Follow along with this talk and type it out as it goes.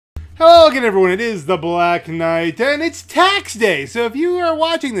Hello again, everyone. It is the Black Knight, and it's tax day. So if you are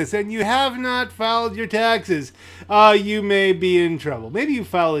watching this and you have not filed your taxes, you may be in trouble. Maybe you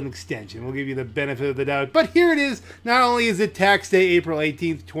file an extension. We'll give you the benefit of the doubt. But here it is. Not only is it tax day, April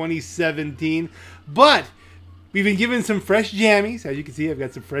 18th, 2017, but we've been given some fresh jammies. As you can see, I've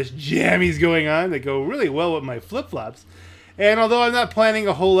got some fresh jammies going on that go really well with my flip-flops. And although I'm not planning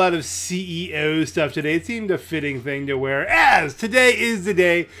a whole lot of CEO stuff today, it seemed a fitting thing to wear, as today is the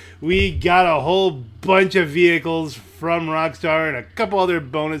day we got a whole bunch of vehicles from Rockstar and a couple other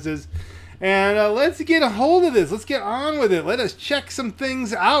bonuses. And let's get a hold of this. Let's get on with it. Let us check some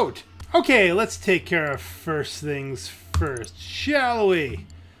things out. Okay, let's take care of first things first, shall we?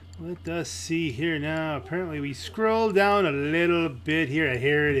 Let us see here now. Apparently we scroll down a little bit here.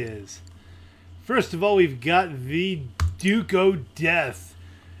 Here it is. First of all, we've got the Dodo Death.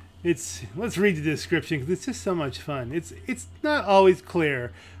 Let's read the description because it's just so much fun. It's not always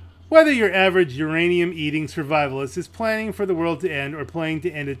clear whether your average uranium-eating survivalist is planning for the world to end or planning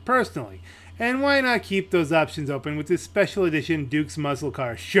to end it personally. And why not keep those options open with this special edition Duke's muscle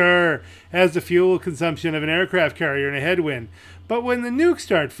car? Sure, has the fuel consumption of an aircraft carrier in a headwind, but when the nukes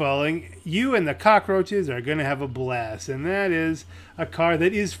start falling, you and the cockroaches are going to have a blast, and that is a car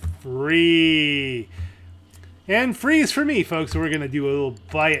that is free. And free is for me, folks. So we're going to do a little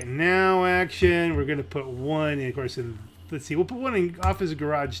buy it now action. We're going to put one in, of course, let's see, we'll put one in Office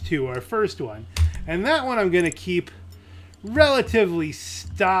Garage 2, our first one. And that one I'm going to keep relatively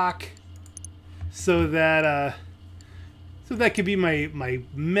stock so that could be my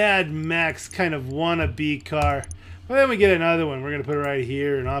Mad Max kind of wannabe car. But then we get another one. We're going to put it right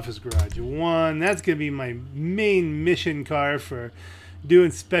here in Office Garage 1. That's going to be my main mission car for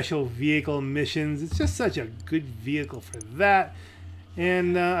doing special vehicle missions. It's just such a good vehicle for that.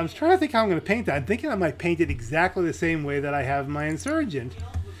 And I'm trying to think how I'm going to paint that. I'm thinking I might paint it exactly the same way that I have my Insurgent,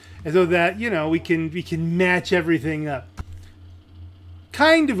 so that, you know, we can match everything up.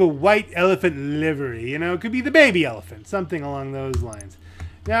 Kind of a white elephant livery, you know. It could be the baby elephant, something along those lines.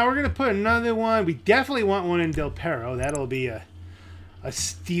 Now we're going to put another one. We definitely want one in Del Perro. That'll be a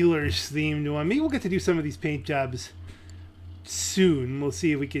Steelers themed one. Maybe we'll get to do some of these paint jobs soon. We'll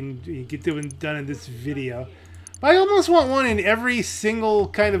see if we can get them done in this video. But I almost want one in every single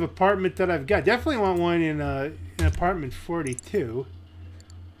kind of apartment that I've got. Definitely want one in apartment 42.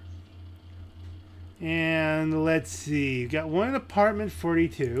 And let's see, got one in apartment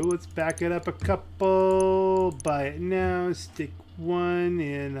 42. Let's back it up a couple. Buy it now. Stick one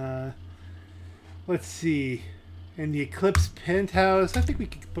in let's see, in the Eclipse Penthouse. I think we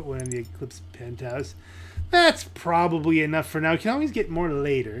could put one in the Eclipse Penthouse. That's probably enough for now. We can always get more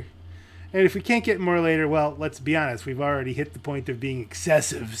later. And if we can't get more later, well, let's be honest. We've already hit the point of being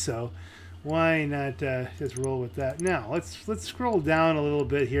excessive. So why not just roll with that? Now, let's scroll down a little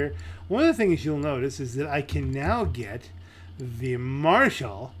bit here. One of the things you'll notice is that I can now get the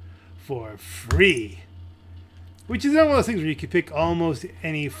Marshal for free. Which is one of those things where you can pick almost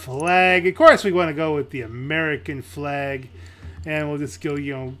any flag. Of course, we want to go with the American flag. And we'll just go,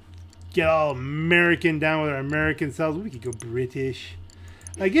 you know, get all American down with our American selves. We could go British.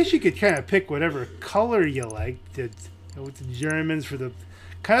 I guess you could kind of pick whatever color you like. With the Germans for the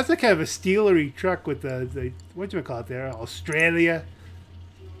kind of a steelery truck with the what do you call it there? Australia.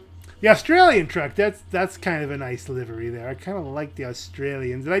 The Australian truck. That's kind of a nice livery there. I kind of like the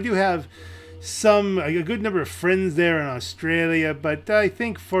Australians, and I do have a good number of friends there in Australia. But I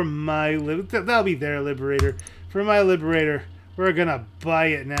think for my that'll be their Liberator. For my Liberator, we're gonna buy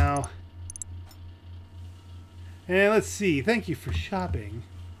it now. And let's see. Thank you for shopping.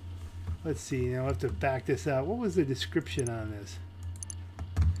 Let's see. Now I have to back this out. What was the description on this?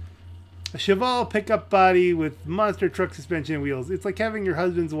 A Cheval pickup body with monster truck suspension wheels. It's like having your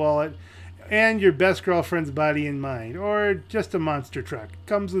husband's wallet and your best girlfriend's body in mind. Or just a monster truck.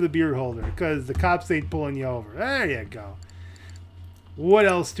 Comes with a beer holder because the cops ain't pulling you over. There you go. What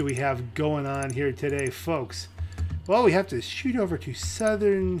else do we have going on here today, folks? Well, we have to shoot over to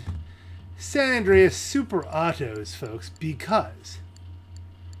Southern San Andreas Super Autos, folks, because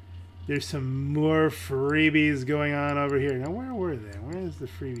there's some more freebies going on over here. Now, where were they? Where's the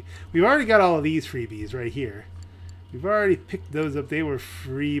freebie? We've already got all of these freebies right here. We've already picked those up. They were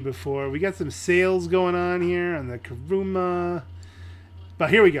free before. We got some sales going on here on the Karuma. But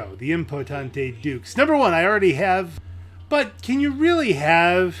here we go. The Impotente Dukes. Number one, I already have. But can you really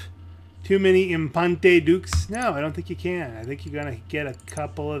have too many Impante Dukes? No, I don't think you can. I think you're going to get a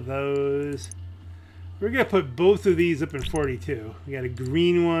couple of those. We're going to put both of these up in 42. We got a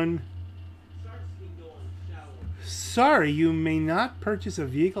green one. Sorry, you may not purchase a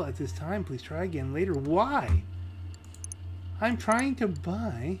vehicle at this time. Please try again later. Why? I'm trying to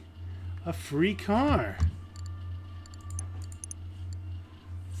buy a free car.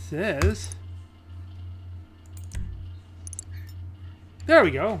 It says... There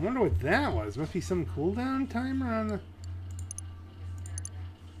we go. Wonder what that was. Must be some cooldown timer on the...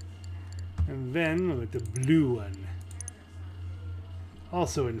 And then with the blue one.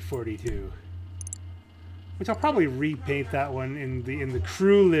 Also in 42. Which I'll probably repaint that one in the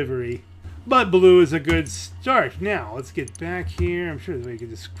crew livery. But blue is a good start. Now, let's get back here. I'm sure there's a way you can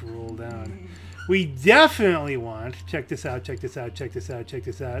just scroll down. We definitely want, check this out, check this out, check this out, check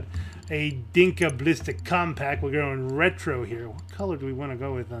this out, a Dinka Ballistic Compact. We're going retro here. What color do we want to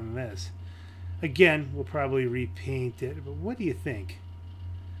go with on this? Again, we'll probably repaint it, but what do you think?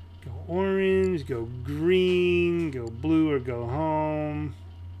 Go orange, go green, go blue, or go home.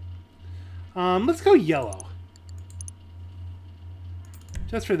 Let's go yellow.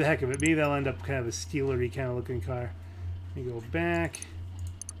 Just for the heck of it. Maybe that'll end up kind of a steelery kind of looking car. Let me go back.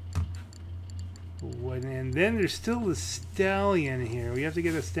 And then there's still the stallion here. We have to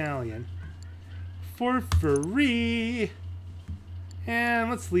get a stallion for free.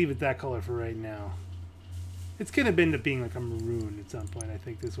 And let's leave it that color for right now. It's going to end up being like a maroon at some point, I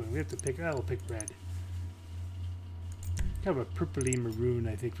think, this one. We have to pick... Oh, we'll pick red. Kind of a purpley maroon,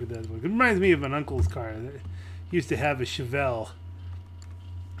 I think, for that one. It reminds me of an uncle's car that used to have a Chevelle.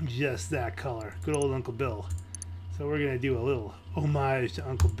 Just that color. Good old Uncle Bill. So we're going to do a little homage to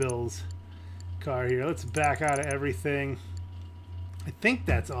Uncle Bill's car here. Let's back out of everything. I think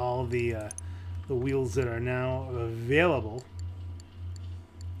that's all the wheels that are now available.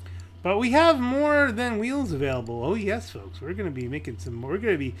 But we have more than wheels available. Oh yes, folks. We're going to be making some more. We're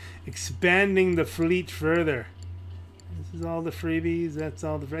going to be expanding the fleet further. This is all the freebies. That's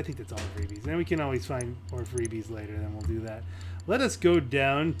all the... I think that's all the freebies. And we can always find more freebies later. Then we'll do that. Let us go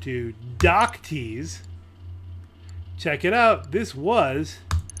down to Dock Tees. Check it out. This was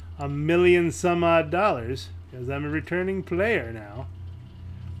 $1 million some odd dollars because I'm a returning player now.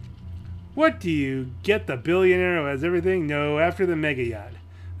 What do you get? The billionaire who has everything? No, after the mega yacht.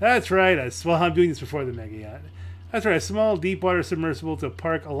 That's right. Well, I'm doing this before the mega yacht. That's right. A small deep water submersible to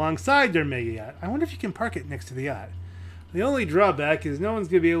park alongside their mega yacht. I wonder if you can park it next to the yacht. The only drawback is no one's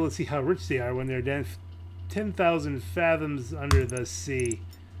going to be able to see how rich they are when they're down 10,000 fathoms under the sea.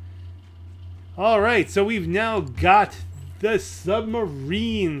 All right, so we've now got the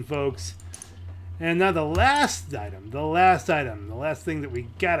submarine, folks. And now the last item, the last thing that we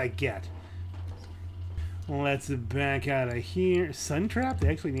gotta get. Let's back out of here. Sun Trap? They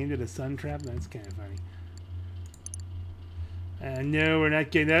actually named it a Sun Trap? That's kind of funny. No, we're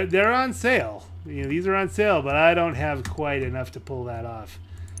not getting... They're on sale. You know, these are on sale, but I don't have quite enough to pull that off,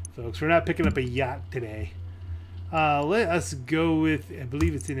 folks. We're not picking up a yacht today. Let us go with... I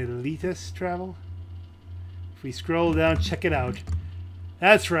believe it's an Elitist travel. If we scroll down, check it out.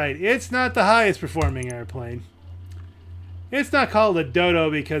 That's right. It's not the highest performing airplane. It's not called a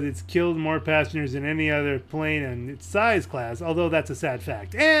Dodo because it's killed more passengers than any other plane in its size class, although that's a sad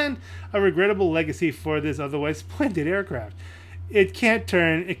fact. And a regrettable legacy for this otherwise splendid aircraft. It can't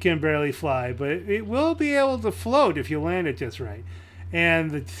turn, it can barely fly, but it will be able to float if you land it just right.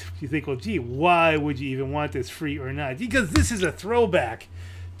 And you think, well, gee, why would you even want this free or not? Because this is a throwback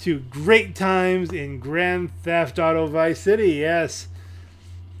to great times in Grand Theft Auto Vice City, yes.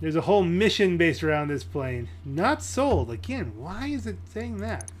 There's a whole mission based around this plane. Not sold. Again, why is it saying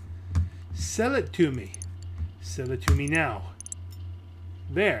that? Sell it to me. Sell it to me now.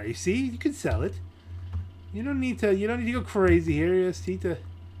 There, you see? You can sell it. You don't need to go crazy here. You just need to...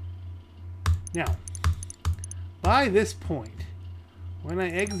 Now, by this point, when I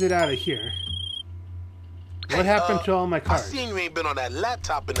exit out of here, what happened to all my cars? I seen you ain't been on that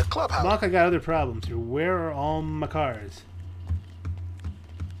laptop in the clubhouse. Mark, I got other problems here. Where are all my cars?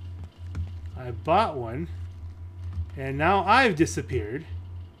 I bought one, and now I've disappeared.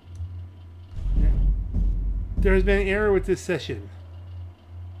 There has been an error with this session.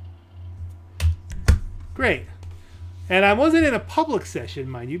 Great. And I wasn't in a public session,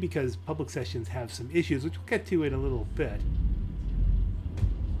 mind you, because public sessions have some issues, which we'll get to in a little bit.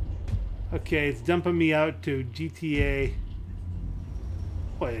 Okay, it's dumping me out to GTA.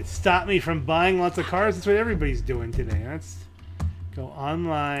 Boy, it stopped me from buying lots of cars. That's what everybody's doing today. Let's go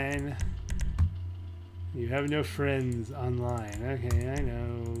online. You have no friends online. Okay, I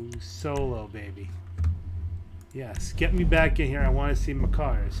know. Solo, baby. Yes, get me back in here. I want to see my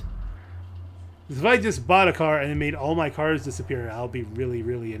cars. If I just bought a car and then made all my cars disappear, I'll be really,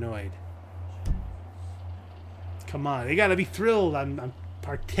 really annoyed. Come on, they gotta be thrilled. I'm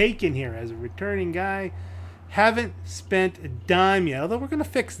partaking here as a returning guy. Haven't spent a dime yet, although we're gonna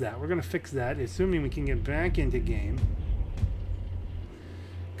fix that. We're gonna fix that, assuming we can get back into game.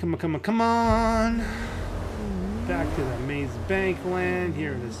 Come on, come on, come on. Back to the Maze Bank land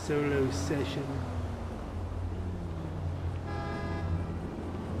here in a solo session.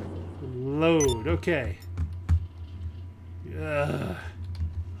 Load, okay.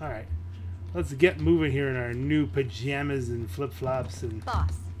 Alright. Let's get moving here in our new pajamas and flip-flops and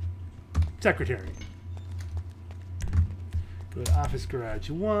Boss. secretary. Go to Office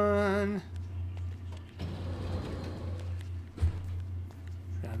Garage 1.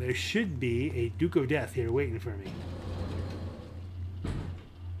 Now there should be a Duke of Death here waiting for me.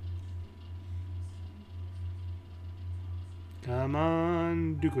 Come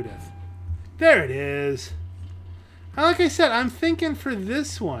on, Duke of Death. There it is. Like I said, I'm thinking for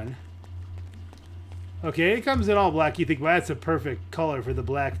this one. Okay, it comes in all black. You think, well, that's a perfect color for the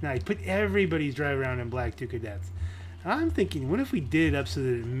Black Knight. Put everybody's drive around in black Duke of Deaths. I'm thinking, what if we did it up so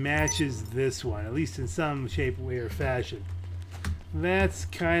that it matches this one, at least in some shape, way, or fashion? That's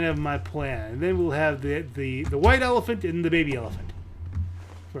kind of my plan. And then we'll have the white elephant and the baby elephant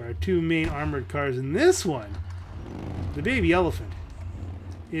for our two main armored cars. And this one, the baby elephant,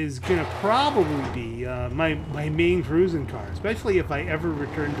 is going to probably be my main cruising car, especially if I ever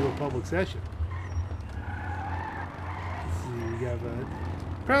return to a public session. Let's see, we have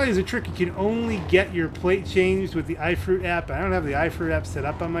apparently there's a trick. You can only get your plate changed with the iFruit app. I don't have the iFruit app set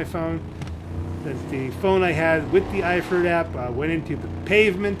up on my phone. That's the phone I had with the iFruit app. Went into the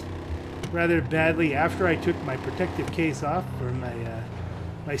pavement rather badly after I took my protective case off for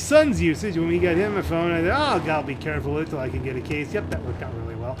my son's usage. When we got him a phone, I said, oh, God, I'll be careful with it till I can get a case. Yep, that worked out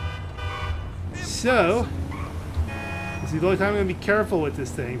really well. So, this is the only time I'm going to be careful with this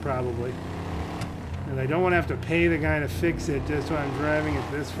thing, probably. And I don't want to have to pay the guy to fix it just when I'm driving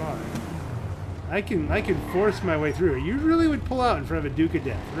it this far. I can force my way through it. You really would pull out in front of a Duke of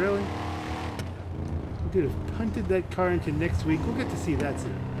Death, really? We could have punted that car into next week. We'll get to see that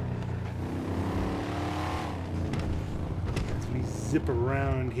soon. As we zip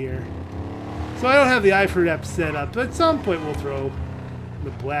around here. So I don't have the iFruit app set up, but at some point we'll throw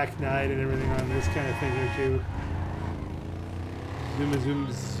the Black Knight and everything on this kind of thing here too. Zoom,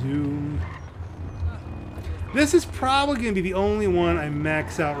 zoom, zoom. This is probably going to be the only one I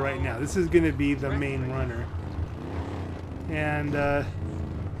max out right now. This is going to be the main runner. And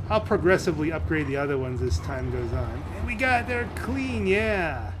I'll progressively upgrade the other ones as time goes on. And we got they're clean,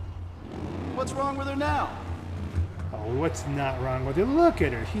 yeah. What's wrong with her now? Oh, what's not wrong with her? Look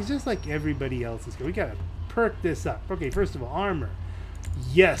at her. She's just like everybody else's. We got to perk this up. Okay, first of all, armor.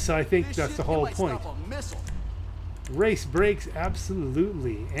 Yes, I think that's the whole point. Race brakes,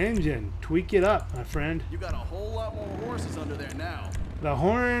 absolutely. Engine, tweak it up, my friend. You got a whole lot more horses under there now. The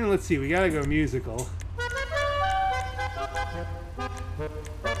horn, let's see, we gotta go musical.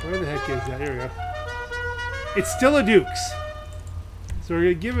 Where the heck is that? Here we go. It's still a Duke's. So we're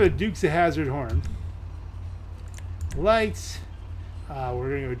gonna give it a Duke's of Hazzard horn. Lights.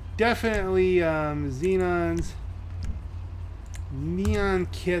 We're gonna go definitely xenons. Neon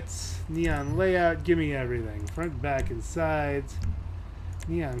kits, neon layout, give me everything. Front, back, and sides.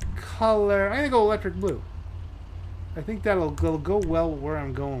 Neon color. I'm going to go electric blue. I think that'll go well where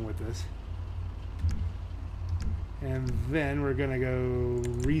I'm going with this. And then we're going to go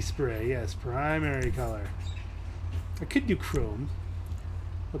respray. Yes, primary color. I could do chrome.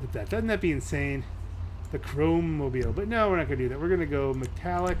 Look at that. Doesn't that be insane? The chrome mobile. But no, we're not going to do that. We're going to go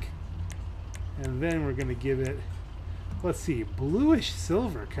metallic. And then we're going to give it... Let's see, bluish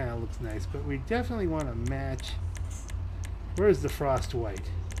silver kind of looks nice, but we definitely want to match. Where's the frost white?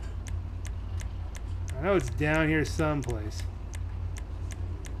 I know it's down here someplace.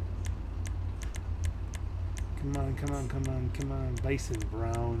 Come on, come on, come on, come on. Bison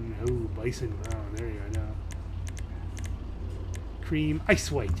brown. Oh, bison brown. There you go. No. Cream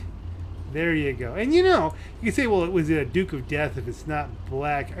ice white. There you go. And you know, you can say, well, was it a Duke of Death if it's not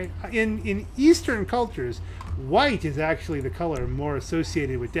black? In Eastern cultures, white is actually the color more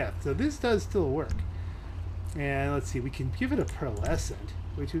associated with death. So this does still work. And let's see, we can give it a pearlescent,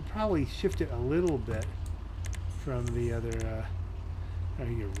 which would probably shift it a little bit from the other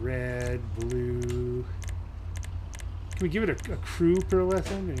red, blue. Can we give it a crew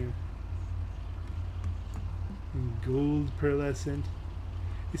pearlescent? Gold pearlescent.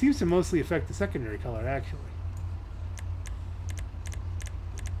 It seems to mostly affect the secondary color, actually.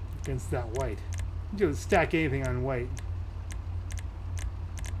 Against that white. You can stack anything on white.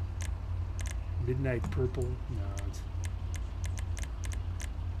 Midnight purple. No, it's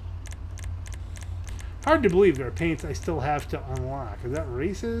hard to believe there are paints I still have to unlock. Is that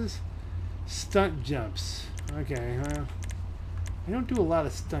races? Stunt jumps. Okay, well, I don't do a lot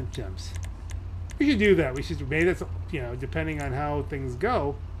of stunt jumps. We should do that. We should, maybe that's, you know, depending on how things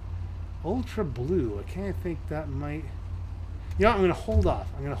go, Ultra blue. I kind of think that might... You know what, I'm going to hold off.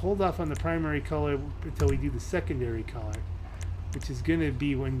 I'm going to hold off on the primary color until we do the secondary color, which is going to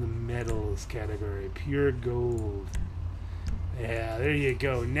be in the metals category. Pure gold. Yeah, there you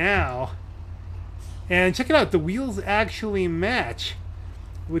go. Now, and check it out. The wheels actually match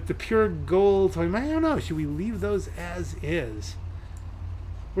with the pure gold. So I don't know. Should we leave those as is?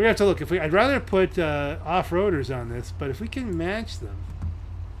 We're going to have to look. I'd rather put off-roaders on this, but if we can match them.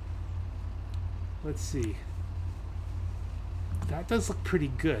 Let's see. That does look pretty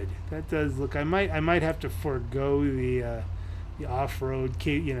good. That does look. I might have to forego the off-road,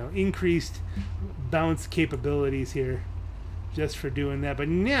 increased bounce capabilities here, just for doing that. But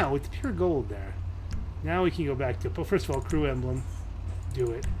now with the pure gold there, now we can go back to. Well, first of all, crew emblem,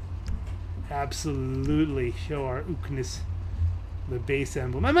 do it. Absolutely show our ookness. The base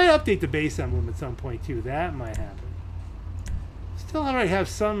emblem. I might update the base emblem at some point too. That might happen. Still, I might have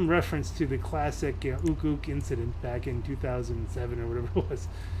some reference to the classic Ook Ook incident back in 2007 or whatever it was.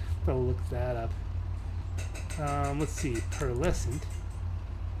 I'll look that up. Let's see. Pearlescent.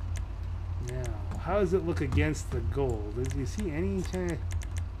 Now, how does it look against the gold? Do you see any kind of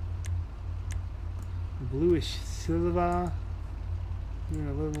bluish silver? A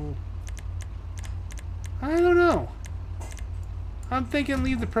little... I don't know. I'm thinking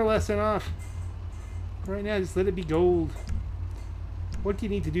leave the pearlescent off. Right now, just let it be gold. What do you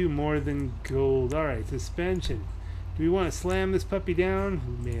need to do more than gold? Alright, suspension. Do we want to slam this puppy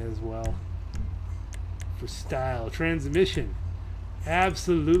down? We may as well. For style. Transmission.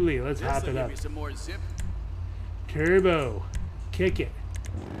 Absolutely. Let's hop it up. Some more zip. Turbo. Kick it.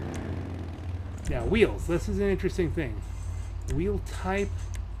 Now, wheels. This is an interesting thing. Wheel type.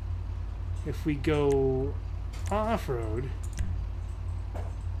 If we go off-road.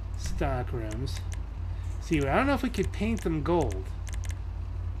 Stock rims. See, I don't know if we could paint them gold.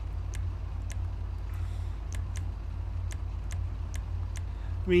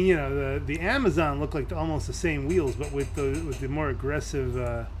 I mean, the Amazon look like almost the same wheels, but with the more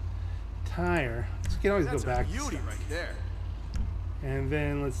aggressive tire. So we can always go back. That's a beauty right there. And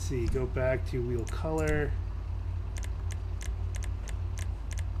then let's see, go back to wheel color.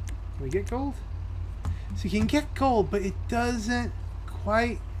 Can we get gold? So you can get gold, but it doesn't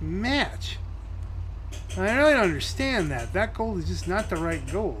quite match. I really don't understand that. That gold is just not the right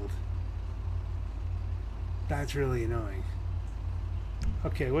gold. That's really annoying.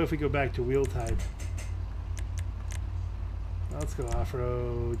 Okay, what if we go back to wheel type? Let's go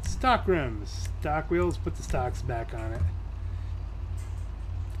off-road. Stock rims. Stock wheels, put the stocks back on it.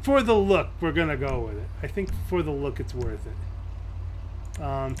 For the look, we're going to go with it. I think for the look, it's worth it.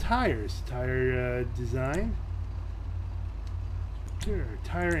 Tires. Tire design. Sure.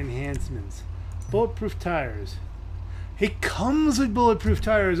 Tire enhancements. Bulletproof tires. It comes with bulletproof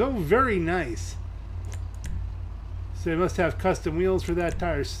tires. Oh, very nice. So they must have custom wheels for that.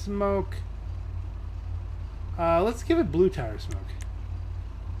 Tire smoke. Let's give it blue tire smoke.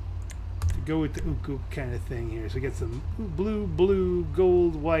 To go with the Ook Ook kind of thing here. So we get some blue, blue,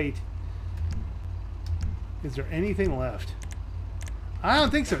 gold, white. Is there anything left? I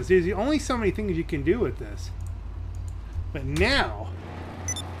don't think so. There's only so many things you can do with this. But now,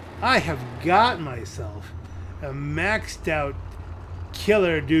 I have got myself a maxed out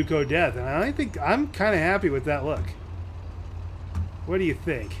killer Duco Death. And I think I'm kind of happy with that look. What do you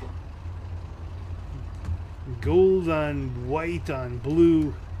think? Gold on white on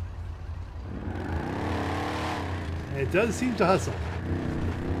blue. And it does seem to hustle.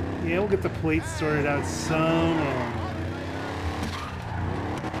 Yeah, we'll get the plates sorted out somewhere.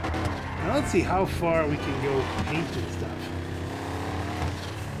 Now let's see how far we can go painting stuff.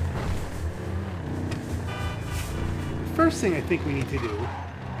 The first thing I think we need to do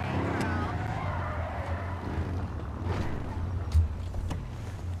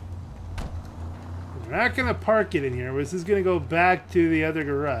we're not going to park it in here. This is going to go back to the other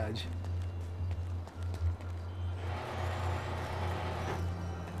garage.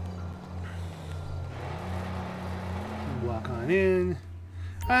 Walk on in.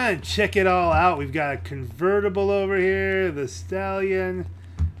 And check it all out. We've got a convertible over here. The Stallion.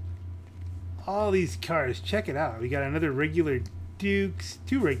 All these cars. Check it out. We got another regular Dukes.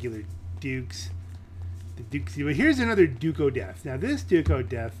 Two regular Dukes. The Dukes. But here's another Duco Death. Now this Duco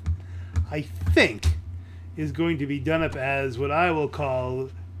Death, I think, is going to be done up as what I will call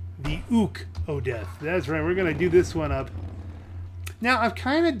the Ook O-Death. That's right, we're going to do this one up. Now, I've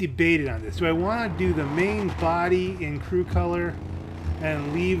kind of debated on this. Do I want to do the main body in crew color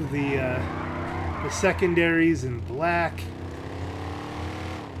and leave the secondaries in black?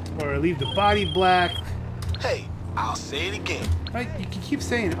 Or leave the body black? Hey, I'll say it again. Right? You can keep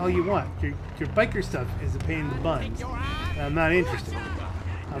saying all you want. Your biker stuff is a pain in the buns. And I'm not interested.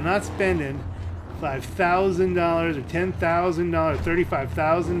 I'm not spending $5,000 or $10,000,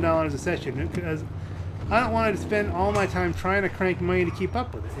 $35,000 a session because I don't want to spend all my time trying to crank money to keep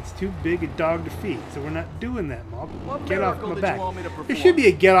up with it. It's too big a dog to feed, so we're not doing that, Mob. Get off my back. There should be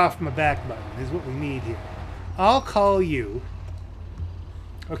a get off my back button, is what we need here. I'll call you.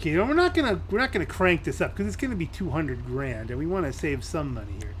 Okay, no, we're not gonna crank this up because it's gonna be 200 grand, and we want to save some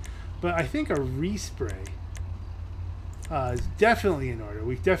money here. But I think a respray is definitely in order.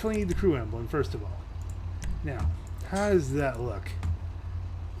 We definitely need the crew emblem first of all. Now, how does that look?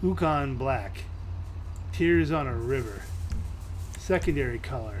 Yukon black. Tears on a river. Secondary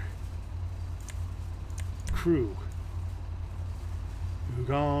color. Crew.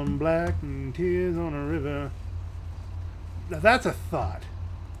 Yukon black and tears on a river. Now that's a thought.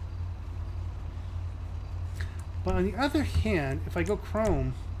 But on the other hand, if I go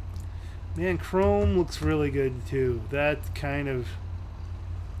chrome, man, chrome looks really good too. That kind of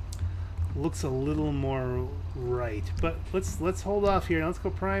looks a little more right. But let's hold off here. Let's go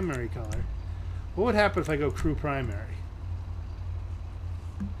primary color. What would happen if I go crew primary?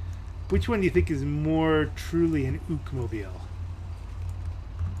 Which one do you think is more truly an Ookmobile?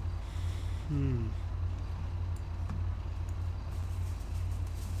 I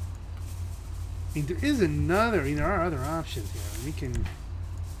mean, there is another. I mean, there are other options here. We can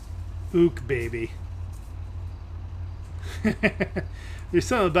Ook, baby. There's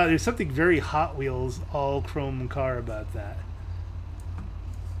something very Hot Wheels all chrome car about that.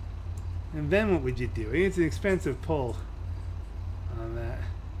 And then what would you do? It's an expensive pull on that.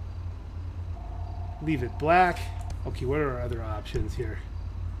 Leave it black. Okay, what are our other options here?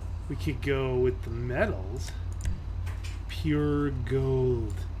 We could go with the metals. Pure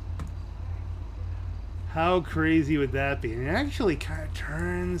gold. How crazy would that be? And it actually kind of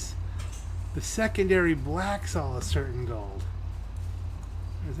turns the secondary blacks all a certain gold.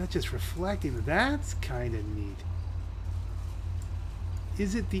 Or is that just reflecting? That's kind of neat.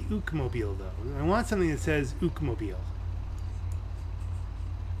 Is it the Ookmobile though? I want something that says Ookmobile.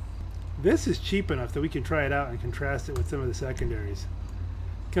 This is cheap enough that we can try it out and contrast it with some of the secondaries.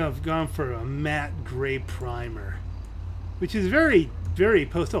 Kind of gone for a matte gray primer, which is very, very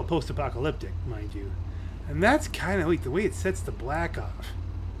post-apocalyptic, mind you. And that's kind of like the way it sets the black off.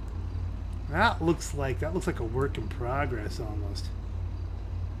 That looks like a work in progress almost.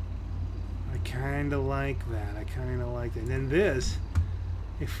 I kind of like that. I kind of like that. And then this,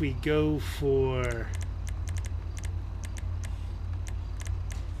 if we go for,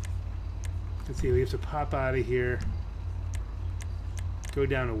 let's see, we have to pop out of here, go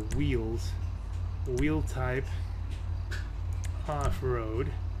down to wheels, wheel type,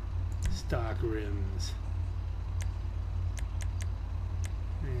 off-road, stock rims.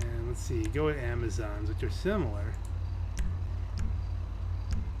 And let's see, go with Amazons, which are similar.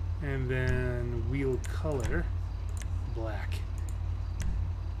 And then wheel color, black.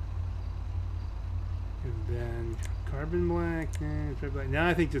 And then carbon black, now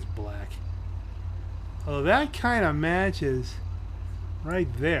I think just black. Although that kind of matches right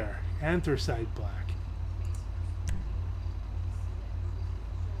there, anthracite black.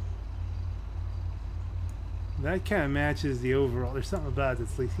 That kind of matches the overall. There's something about it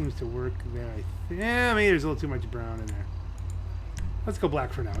that seems to work there. Yeah, maybe there's a little too much brown in there. Let's go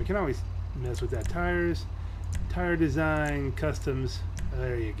black for now. We can always mess with that. Tires, tire design, customs.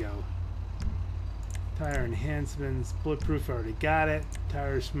 There you go. Tire enhancements, bulletproof. Already got it.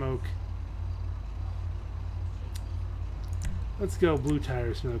 Tire smoke. Let's go blue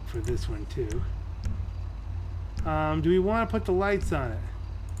tire smoke for this one too. Do we want to put the lights on it?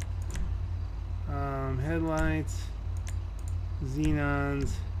 Headlights,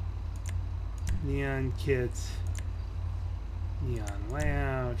 xenons, neon kits, neon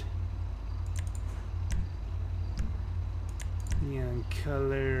layout, neon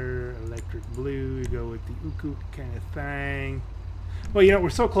color, electric blue. Go with the ook kind of thing. Well, you know, we're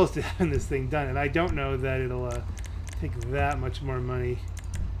so close to having this thing done, and I don't know that it'll take that much more money.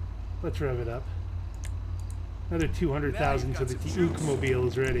 Let's rev it up. Another 200,000 so that the Ookmobile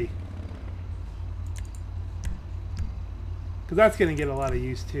is ready. Because that's going to get a lot of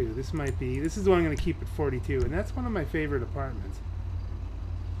use too. This is the one I'm going to keep at 42, and that's one of my favorite apartments.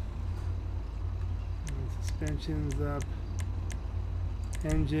 And suspension's up.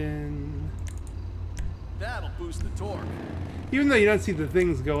 Engine. That'll boost the torque. Even though you don't see the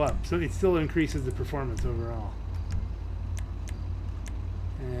things go up, so it still increases the performance overall.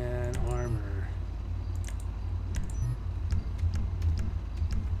 And armor.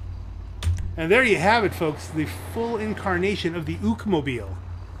 And there you have it, folks. The full incarnation of the Ook-mobile.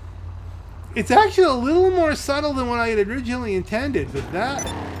 It's actually a little more subtle than what I had originally intended, but that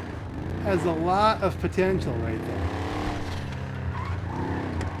has a lot of potential right there.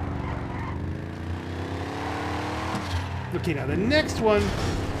 Okay, now the next one,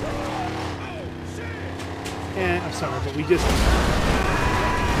 and I'm sorry, but we just,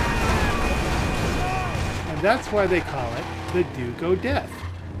 and that's why they call it the Duke Death.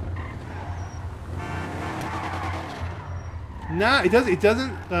 Nah, it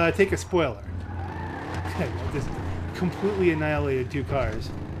doesn't take a spoiler. Okay, I just completely annihilated 2 cars.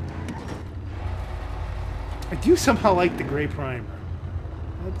 I do somehow like the gray primer.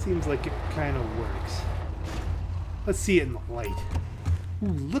 That seems like it kind of works. Let's see it in the light. Ooh,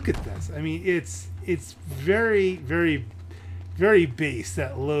 look at this. I mean, it's very, very, very base,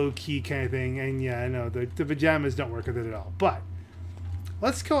 that low-key kind of thing. And yeah, I know, the pajamas don't work with it at all. But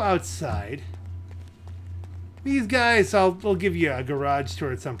let's go outside. These guys, I'll give you a garage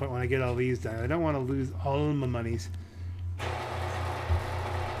tour at some point when I get all these done. I don't want to lose all my monies.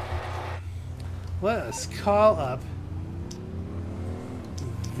 Let us call up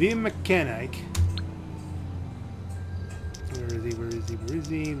the mechanic. Where is he? Where is he? Where is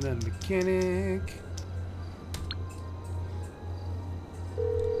he? The mechanic.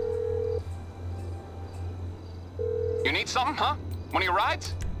 You need something, huh? One of your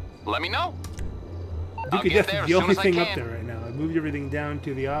rides? Let me know. Duke of Death is the only thing up there right now. I moved everything down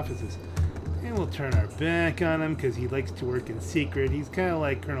to the offices. And we'll turn our back on him because he likes to work in secret. He's kind of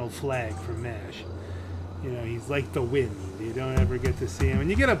like Colonel Flagg from MASH. You know, he's like the wind. You don't ever get to see him. And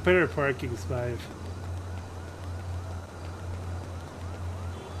you get a better parking spot.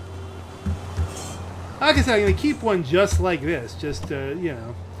 Like I said, I'm going to keep one just like this. Just, you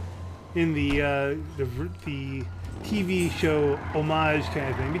know, in the TV show homage kind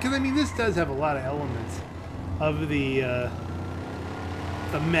of thing. Because, I mean, this does have a lot of elements of the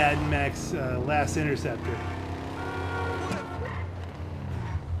Mad Max Last Interceptor.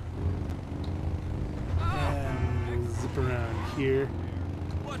 And we'll zip around here.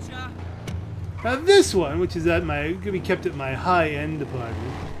 Now this one, which is at my, going to be kept at my high-end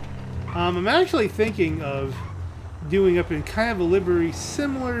department, I'm actually thinking of doing up in kind of a livery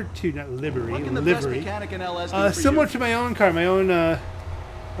similar to, not livery, livery, similar to my own car, my own,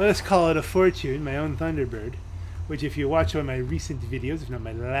 let's call it a Fortune, my own Thunderbird, which if you watch one of my recent videos, if not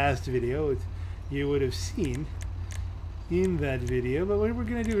my last video, you would have seen in that video. But what we're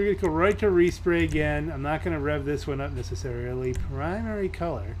going to do, we're going to go right to respray again. I'm not going to rev this one up necessarily. Primary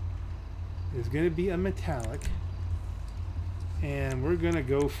color is going to be a metallic. And we're going to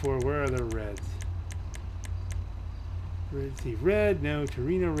go for, where are the reds? Let's see, red, no,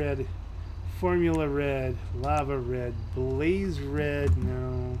 Torino red, Formula red, Lava red, Blaze red,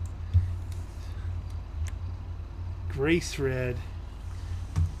 no, Grace red,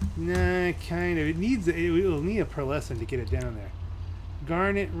 nah, kind of, it'll need a pearlescent to get it down there.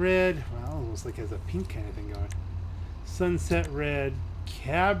 Garnet red, well, almost like has a pink kind of thing going. Sunset red,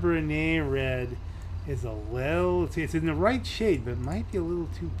 Cabernet red is a little, see, it's in the right shade, but it might be a little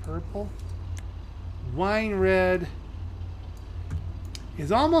too purple. Wine red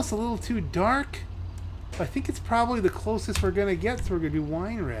is almost a little too dark. I think it's probably the closest we're going to get, so we're going to do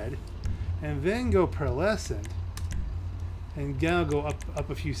wine red. And then go pearlescent. And now go up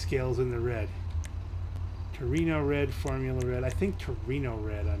a few scales in the red. Torino red, Formula red. I think Torino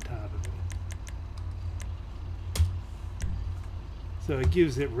red on top of it. So it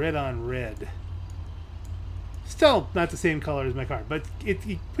gives it red on red. Still not the same color as my car, but it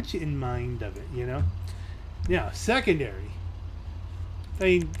puts you in mind of it, you know? Now, secondary. I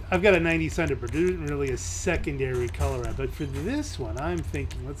mean, I've got a 90s Thunderbird. There isn't really a secondary color on it, but for this one, I'm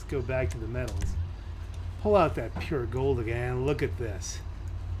thinking, let's go back to the metals. Pull out that pure gold again. Look at this.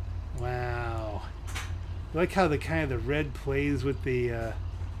 Wow. I like how the kind of the red plays with the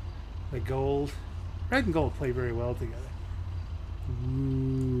gold. Red and gold play very well together.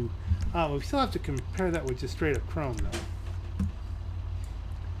 Ooh. Oh, we still have to compare that with just straight up chrome, though.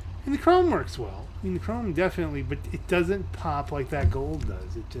 And the chrome works well. I mean, the chrome definitely, but it doesn't pop like that gold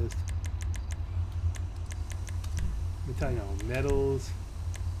does. It just... Let me tell you, metals.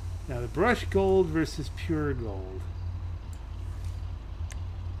 Now, the brush gold versus pure gold.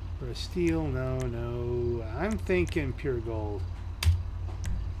 Brush steel, no. I'm thinking pure gold.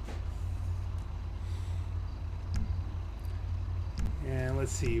 And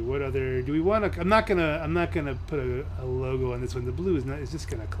let's see, what other do we want to? I'm not gonna put a logo on this one. The blue is not. It's just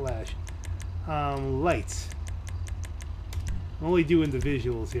gonna clash. Lights. I'm only doing the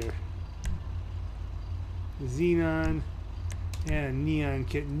visuals here. Xenon. And a neon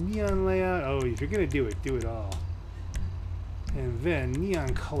kit, neon layout. Oh, if you're gonna do it all. And then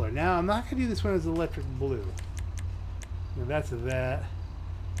neon color. Now I'm not gonna do this one as electric blue. Now that's that.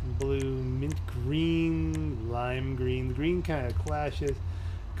 Blue, mint green, lime green. The green kind of clashes.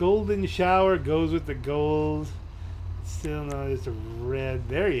 Golden shower goes with the gold. Still no, it's a red.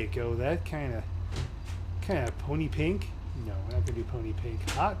 There you go. That kind of pony pink. No, we're not gonna do pony pink.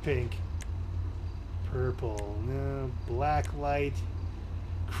 Hot pink. Purple. No. Black light.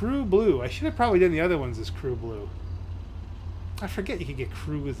 Crew blue. I should have probably done the other ones as crew blue. I forget you could get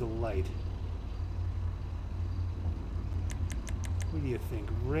crew as a light. What do you think?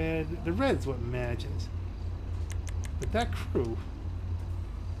 Red. The red's what matches. But that crew.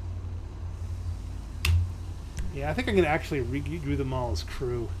 Yeah, I think I'm gonna actually redo them all as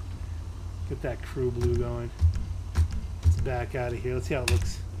crew. Get that crew blue going. Let's back out of here. Let's see how it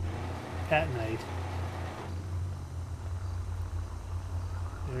looks at night.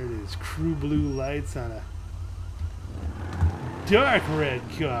 There it is. Crew blue lights on a dark red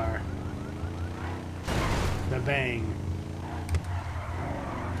car. The bang.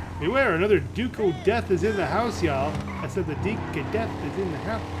 Beware, another Duke of Death is in the house, y'all. I said the Duke of Death is in the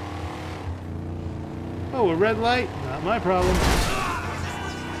house. Oh, a red light? Not my problem.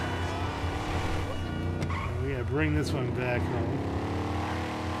 We gotta bring this one back home.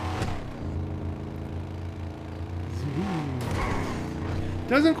 Zoom.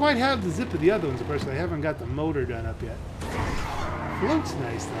 Doesn't quite have the zip of the other ones, of course. I haven't got the motor done up yet. Floats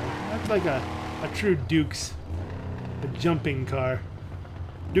nice though. That's like a true Duke's. A jumping car.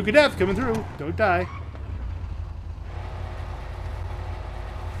 Duke of Death coming through. Don't die.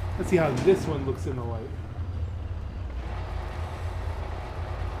 Let's see how this one looks in the light.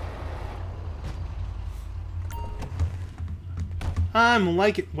 I'm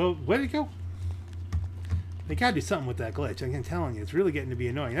liking. Well, where'd it go? They gotta do something with that glitch. I'm telling you, it's really getting to be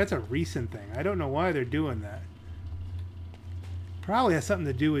annoying. That's a recent thing. I don't know why they're doing that. Probably has something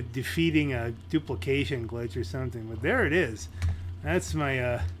to do with defeating a duplication glitch or something. But there it is. That's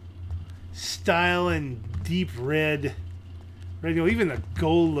my style and deep red. Even the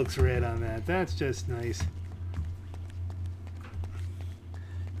gold looks red on that. That's just nice.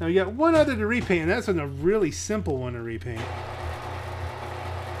 Now we got one other to repaint, and that's a really simple one to repaint.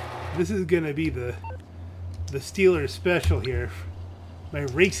 This is going to be the Steelers special here. My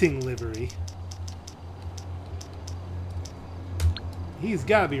racing livery. He's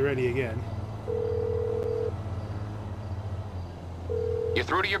got to be ready again. You're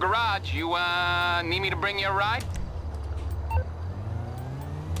through to your garage. You, need me to bring you a ride?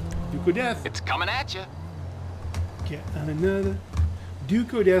 Duke of Death. It's coming at you. Get another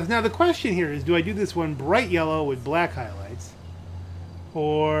Duke of Death. Now the question here is, do I do this one bright yellow with black highlights?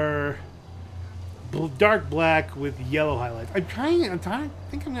 Or dark black with yellow highlights? I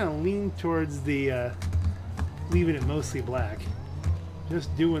think I'm going to lean towards the leaving it mostly black.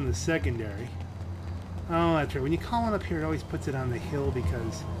 Just doing the secondary. Oh, that's right. When you call it up here, it always puts it on the hill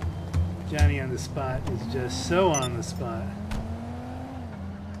because Johnny on the spot is just so on the spot.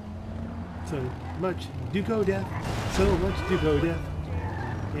 So much Duke of Death. So much Duke of Death.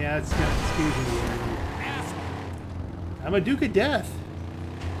 Yeah, it's kind of excusing me. I'm a Duke of Death.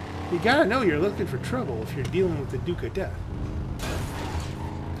 You gotta know you're looking for trouble if you're dealing with the Duke of Death.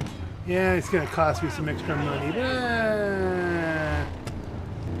 Yeah, it's gonna cost me some extra money, but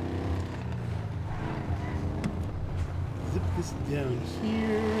zip this down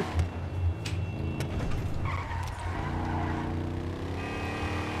here.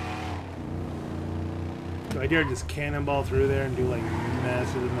 Do I dare just cannonball through there and do like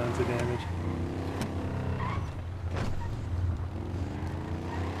massive amounts of damage?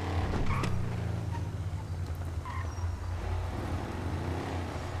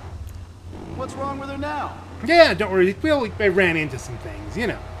 What's wrong with her now? Yeah, don't worry. I ran into some things, you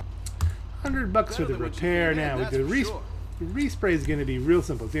know. $100 for the repair. Now with the respray is going to be real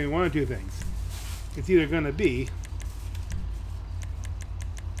simple. It's only one of two things. It's either going to be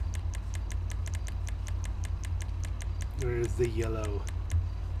where's the yellow?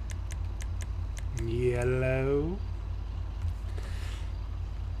 Yellow.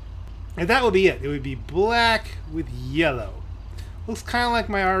 And that would be it. It would be black with yellow. Looks kind of like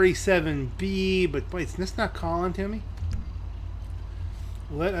my RE7B, but wait, it's not calling to me.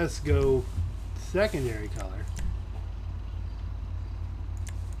 Let us go secondary color.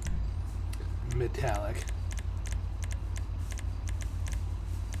 Metallic.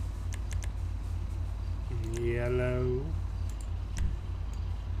 Yellow.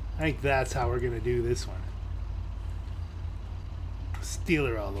 I think that's how we're going to do this one.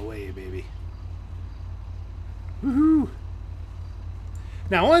 Steeler all the way, baby. Woohoo!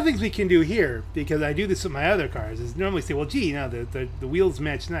 Now, one of the things we can do here, because I do this with my other cars, is normally say, well, gee, you know, the wheels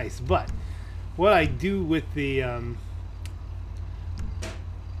match nice. But what I do with the,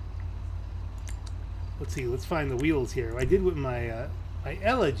 let's see, let's find the wheels here. I did with my my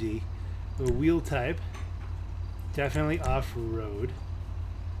Elegy, the wheel type, definitely off-road,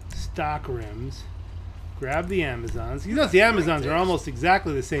 stock rims, grab the Amazons. You notice the Amazons are almost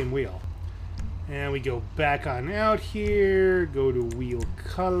exactly the same wheel. And we go back on out here, go to wheel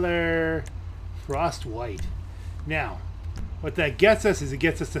color, frost white. Now, what that gets us is it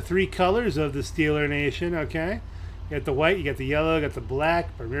gets us the 3 colors of the Steeler Nation, okay? You got the white, you got the yellow, you got the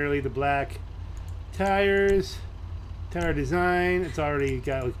black, primarily the black. Tires, tire design, it's already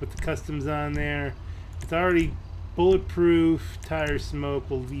got, let's put the customs on there. It's already bulletproof, tire smoke,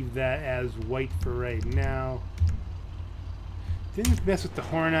 we'll leave that as white for right now. Didn't mess with the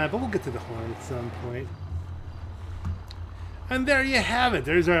horn on, but we'll get to the horn at some point. And there you have it.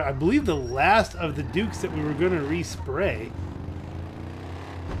 There's our, I believe, the last of the Dukes that we were going to respray.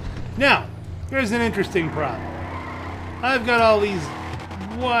 Now, there's an interesting problem. I've got all these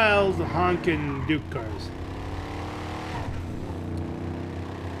wild honking Duke cars.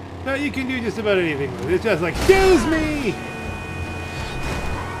 Now you can do just about anything with it. It's just like, excuse me!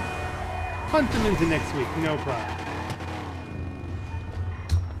 Hunt them into next week, no problem.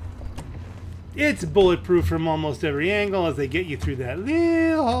 It's bulletproof from almost every angle as they get you through that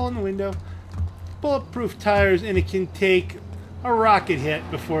little hole in the window. Bulletproof tires, and it can take a rocket hit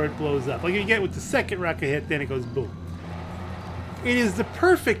before it blows up. Like if you get with the second rocket hit, then it goes boom. It is the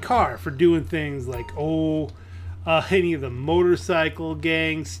perfect car for doing things like, any of the motorcycle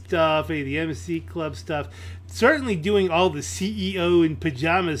gang stuff, any of the MC Club stuff. Certainly doing all the CEO in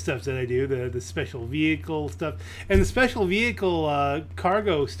pajamas stuff that I do, the special vehicle stuff. And the special vehicle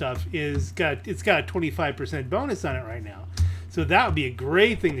cargo stuff it's got a 25% bonus on it right now. So that would be a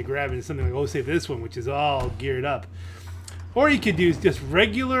great thing to grab into something like, say this one, which is all geared up. Or you could do just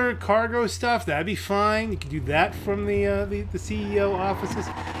regular cargo stuff. That'd be fine. You could do that from the CEO offices.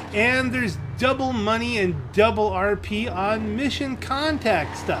 And there's double money and double RP on mission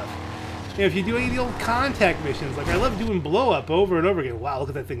contact stuff. You know, if you do any of the old contact missions, like I love doing blow up over and over again. Wow, look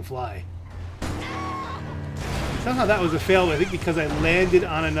at that thing fly. Somehow that was a fail, I think, because I landed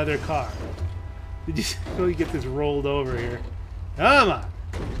on another car. Did you really get this rolled over here? Come on.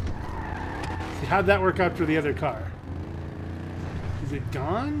 See, how'd that work out for the other car? Is it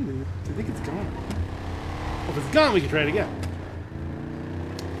gone? I think it's gone. Well, if it's gone, we can try it again.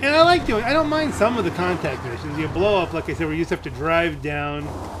 And I like doing, I don't mind some of the contact missions. You blow up, like I said, where you just have to drive down,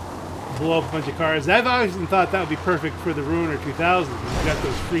 blow up a bunch of cars. I've always thought that would be perfect for the Ruiner 2000. You've got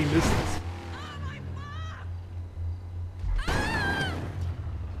those free missiles.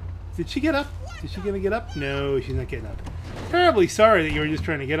 Did she get up? Is she going to get up? No, she's not getting up. Terribly sorry that you were just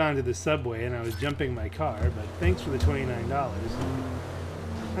trying to get onto the subway and I was jumping my car, but thanks for the $29.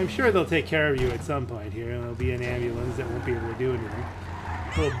 I'm sure they'll take care of you at some point here, and there'll be an ambulance that won't be able to do anything.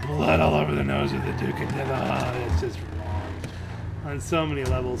 A little blood all over the nose of the Duke and it's just wrong on so many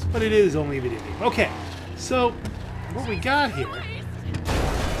levels, but it is only a video game. Okay, so what we got here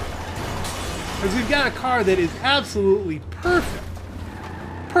is we've got a car that is absolutely perfect.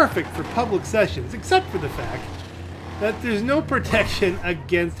 Perfect for public sessions, except for the fact that there's no protection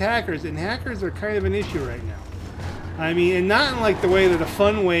against hackers, and hackers are kind of an issue right now. I mean, and not in like the way that a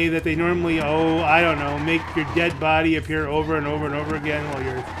fun way that they normally, I don't know, make your dead body appear over and over and over again while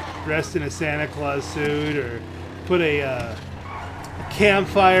you're dressed in a Santa Claus suit, or put a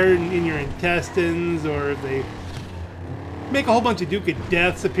campfire in your intestines, or if they make a whole bunch of Duke of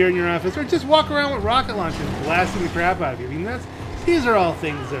Deaths appear in your office, or just walk around with rocket launchers blasting the crap out of you. I mean, these are all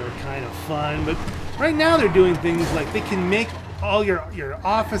things that are kind of fun, but right now they're doing things like they can make all your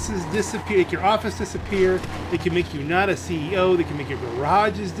offices disappear, make your office disappear. They can make you not a CEO. They can make your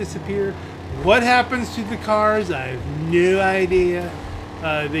garages disappear. What happens to the cars? I have no idea.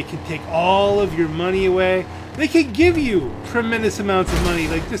 They can take all of your money away. They can give you tremendous amounts of money,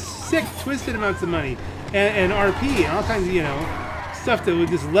 like just sick, twisted amounts of money, and RP, and all kinds of, stuff that would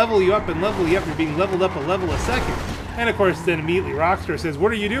just level you up and level you up. You're being leveled up a level a second. And of course, then immediately Rockstar says,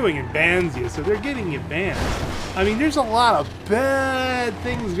 "What are you doing?" and bans you. So they're getting you banned. I mean, there's a lot of bad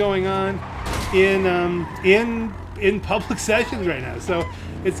things going on in public sessions right now. So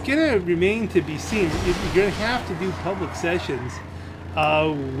it's gonna remain to be seen. You're gonna have to do public sessions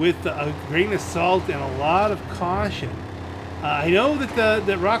with a grain of salt and a lot of caution. I know that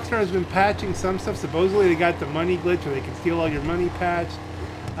that Rockstar has been patching some stuff. Supposedly they got the money glitch where they can steal all your money patched.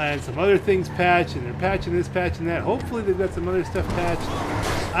 And some other things patched, and they're patching this, patching that. Hopefully they've got some other stuff patched.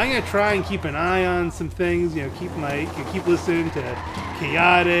 I'm gonna try and keep an eye on some things. Keep listening to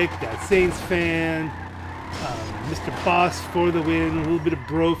Chaotic, that Saints fan, Mr. Boss for the win, a little bit of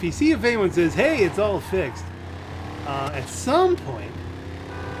Brophy. See if anyone says, hey, it's all fixed. At some point,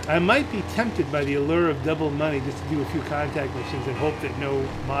 I might be tempted by the allure of double money just to do a few contact missions and hope that no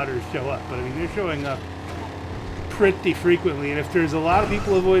modders show up. But I mean, they're showing up pretty frequently, and if there's a lot of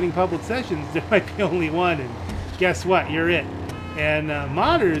people avoiding public sessions, there might be only one, and guess what? You're it. And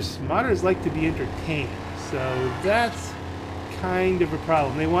modders like to be entertained, so that's kind of a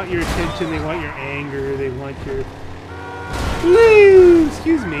problem. They want your attention, they want your anger, they want your... Woo!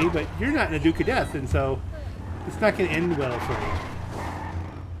 Excuse me, but you're not in a Duke of Death, and so it's not going to end well for you.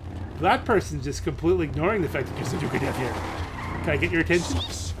 That person's just completely ignoring the fact that there's a Duke of Death here. Can I get your attention?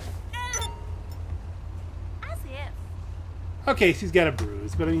 Okay, she's got a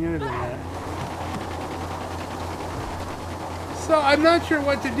bruise, but I mean, other than that. So I'm not sure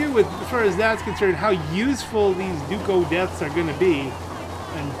what to do with, as far as that's concerned, how useful these Duco deaths are going to be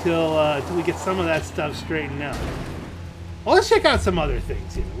until we get some of that stuff straightened out. Well, let's check out some other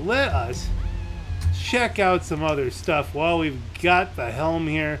things here. Let us check out some other stuff while we've got the helm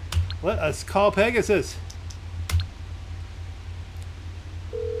here. Let us call Pegasus.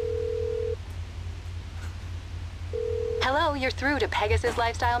 Hello, you're through to Pegasus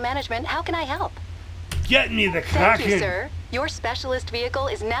Lifestyle Management. How can I help? Get me the Kraken! Thank you, sir. Your specialist vehicle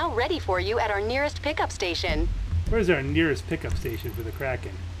is now ready for you at our nearest pickup station. Where's our nearest pickup station for the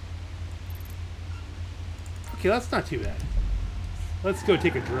Kraken? Okay, that's not too bad. Let's go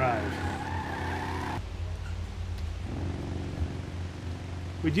take a drive.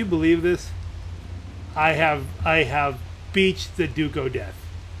 Would you believe this? I have beached the Duco Death.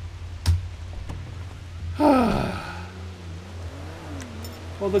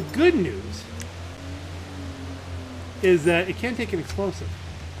 Well, the good news is that it can't take an explosive.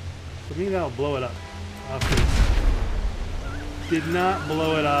 So maybe that'll blow it up. Did not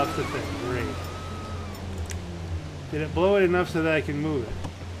blow it off the thing. Great. Did it blow it enough so that I can move it?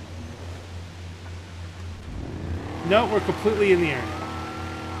 No, we're completely in the air now.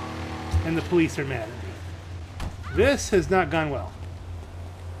 And the police are mad at me. This has not gone well.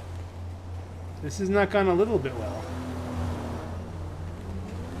 This has not gone a little bit well.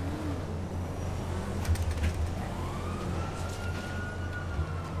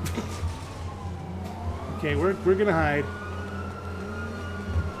 Okay, we're gonna hide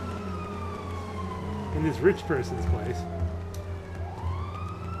in this rich person's place.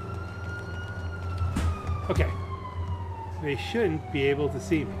 Okay. They shouldn't be able to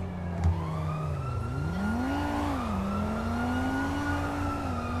see me.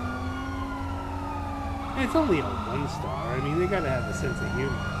 And it's only a 1 star. I mean, they gotta have a sense of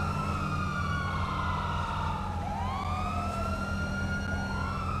humor.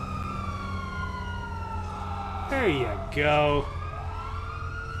 There you go.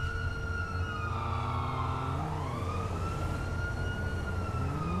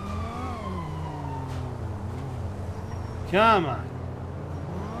 Come on.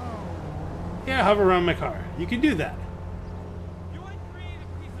 Yeah, hover around my car. You can do that. You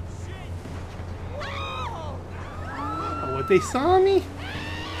uncreative piece of shit! Oh, what, they saw me?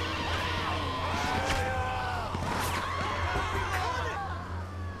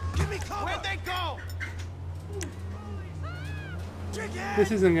 Where'd they go?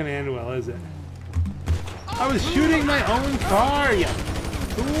 This isn't going to end well, is it? I was shooting my own car, you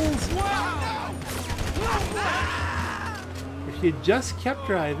fools. If she had just kept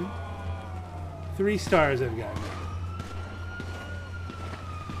driving, 3 stars I've gotten.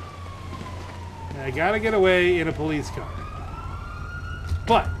 And I gotta get away in a police car.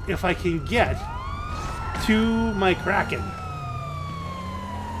 But if I can get to my Kraken.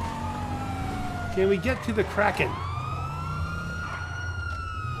 Can we get to the Kraken?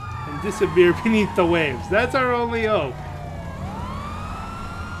 And disappear beneath the waves. That's our only hope.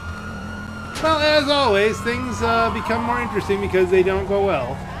 Well, as always, things become more interesting because they don't go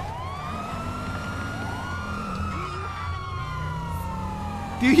well.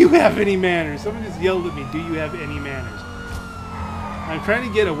 Do you have any manners? Someone just yelled at me, do you have any manners? I'm trying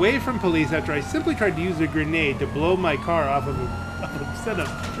to get away from police after I simply tried to use a grenade to blow my car off of a set of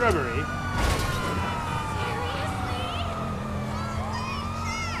shrubbery.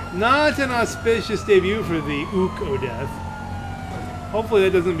 Not an auspicious debut for the Ook Death. Hopefully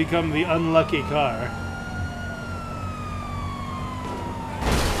that doesn't become the unlucky car.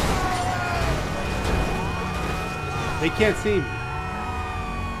 They can't see me.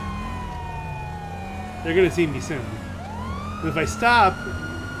 They're gonna see me soon. But if I stop,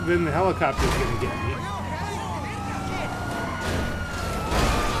 then the helicopter's gonna get me.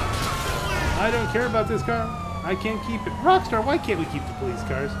 I don't care about this car. I can't keep it. Rockstar, why can't we keep the police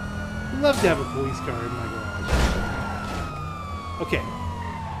cars? We'd love to have a police car in my garage. Okay.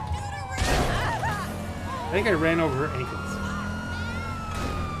 I think I ran over her ankles.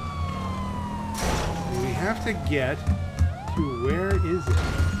 We have to get to where is it?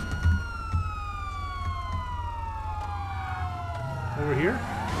 Over here?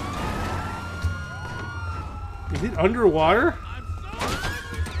 Is it underwater?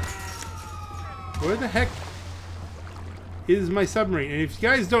 Where the heck is my submarine? And if you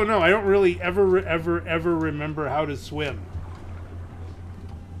guys don't know, I don't really ever remember how to swim.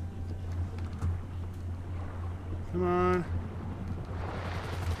 Come on.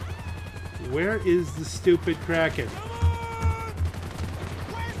 Where is the stupid Kraken?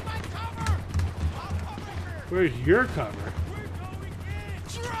 Where's your cover?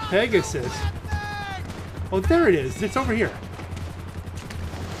 Pegasus. Oh, there it is. It's over here.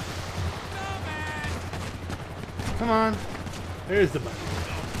 Come on. There's the button.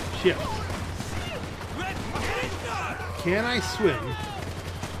 Ship. Can I swim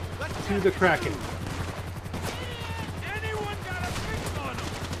to the Kraken?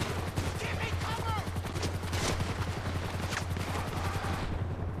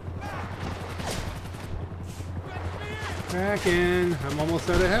 Kraken, I'm almost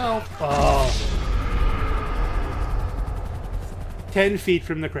out of health. Oh. 10 feet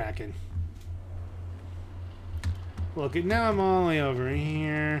from the Kraken. Look, now I'm all the way over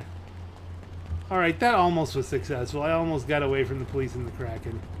here. Alright, that almost was successful. I almost got away from the police and the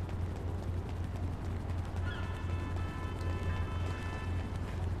Kraken.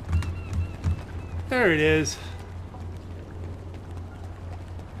 There it is.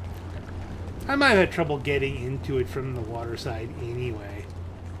 I might have had trouble getting into it from the water side anyway.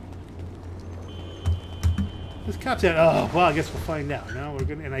 This cop's out. Oh, well, I guess we'll find out. No, we're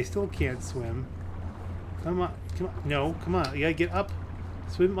gonna, and I still can't swim. Come on, come on. No, come on. You gotta get up.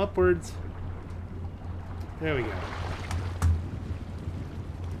 Swim upwards. There we go.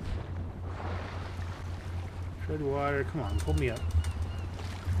 Tread water. Come on, pull me up.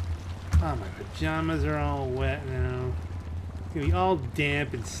 Oh, my pajamas are all wet now. It's gonna be all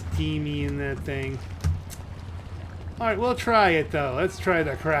damp and steamy in that thing. Alright, we'll try it though. Let's try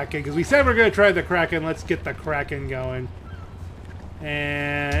the Kraken, because we said we're gonna try the Kraken. Let's get the Kraken going.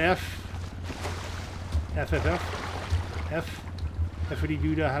 And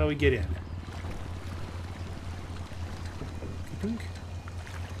F-a-dee-doo-dah, how do we get in?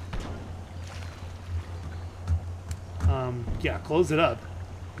 Yeah, close it up.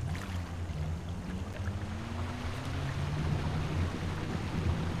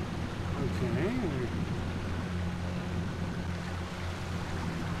 Okay.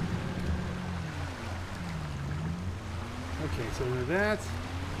 Okay, so that's...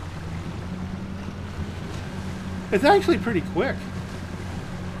 It's actually pretty quick.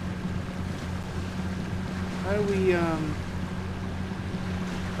 How do we,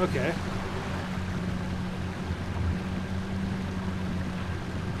 Okay.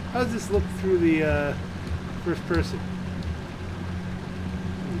 How does this look through the, first person?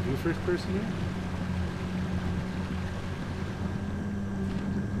 Can we do first person here?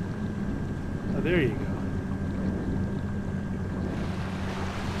 Oh, there you go.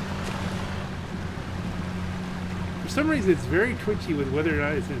 For some reason, it's very twitchy with whether or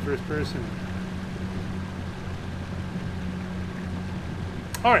not it's in first person.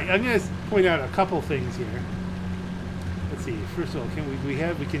 All right, I'm going to point out a couple things here. Let's see. First of all, can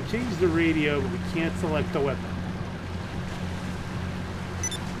we can change the radio, but we can't select the weapon.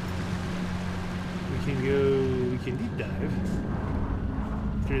 We can deep dive.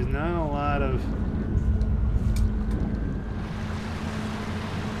 There's not a lot of...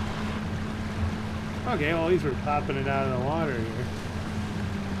 Okay, well, these were popping it out of the water here.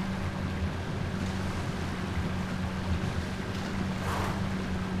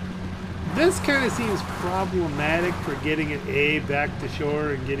 This kind of seems problematic for getting it back to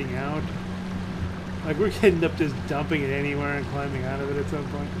shore and getting out. Like, we're getting up just dumping it anywhere and climbing out of it at some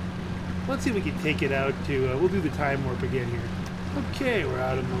point. Let's see if we can take it out to... we'll do the time warp again here. Okay, we're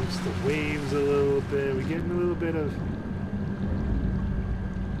out amongst the waves a little bit. We're getting a little bit of...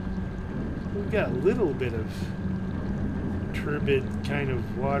 We've got a little bit of turbid kind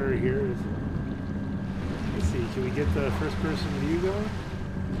of water here. Let's see, can we get the first person view going?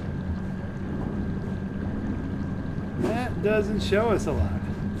 That doesn't show us a lot.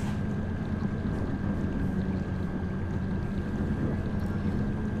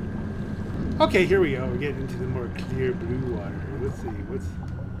 Okay, here we go. We're getting into the more clear blue water. Let's see, what's...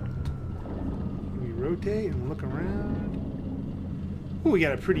 Can we rotate and look around? Ooh, we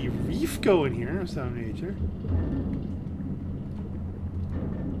got a pretty reef going here of some nature.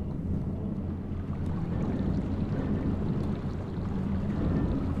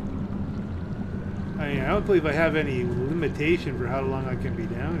 I don't believe I have any limitation for how long I can be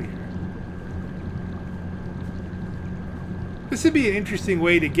down here. This would be an interesting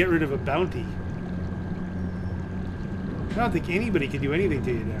way to get rid of a bounty. I don't think anybody can do anything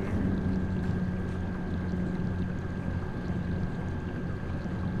to you down here.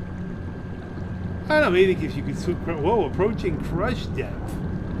 I don't know, maybe if you could swim. Whoa, approaching crush depth.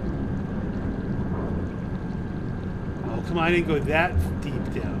 Oh, come on, I didn't go that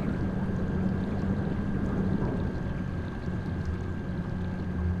deep down.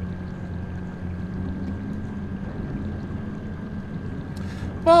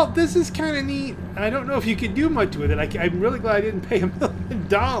 Well, this is kind of neat. I don't know if you can do much with it. I'm really glad I didn't pay $1 million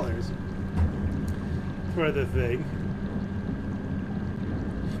for the thing.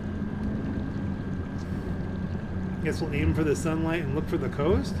 Guess we'll aim for the sunlight and look for the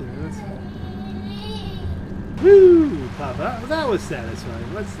coast. Woo! Papa, that was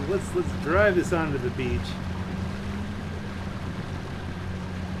satisfying. Let's drive this onto the beach.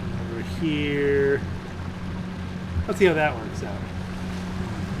 Over here. Let's see how that works out.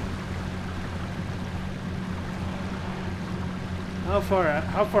 How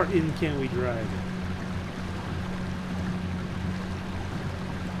far in can we drive?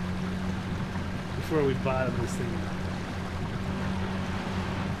 Before we bottom this thing out.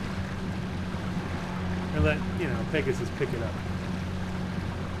 And let, you know, Pegasus pick it up.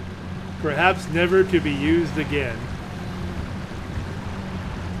 Perhaps never to be used again.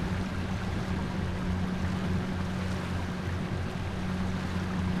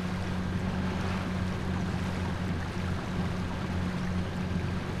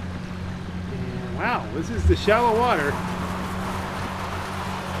 Wow, this is the shallow water.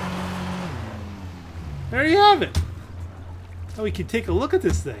 There you have it. Now we can take a look at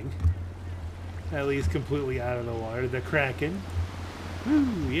this thing. At least completely out of the water. The Kraken.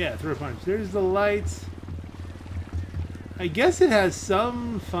 Ooh, yeah, throw a punch. There's the lights. I guess it has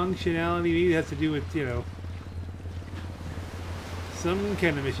some functionality. Maybe it has to do with, you know, some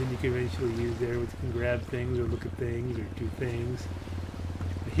kind of mission you can eventually use there, where you can grab things or look at things or do things.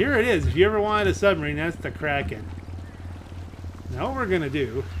 Here it is. If you ever wanted a submarine, that's the Kraken. Now what we're going to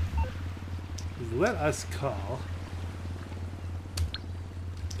do is let us call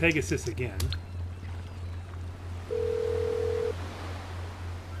Pegasus again.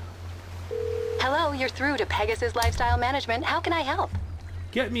 Hello, you're through to Pegasus Lifestyle Management. How can I help?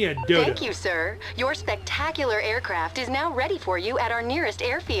 Get me a Dodo. Thank you, sir. Your spectacular aircraft is now ready for you at our nearest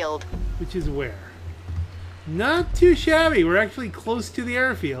airfield. Which is where? Not too shabby. We're actually close to the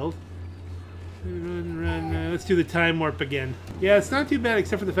airfield. Run. Let's do the time warp again. Yeah, it's not too bad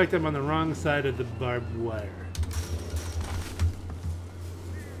except for the fact that I'm on the wrong side of the barbed wire.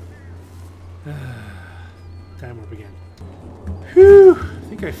 Time warp again. Whew! I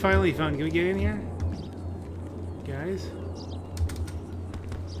think I finally found... Can we get in here? Guys?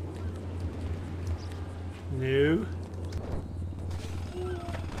 No.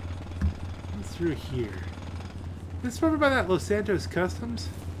 What's through here? This is over by that Los Santos Customs?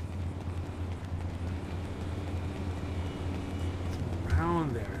 It's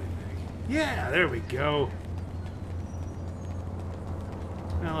around there, I think. Yeah, there we go.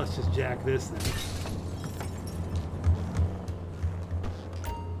 Now let's just jack this thing.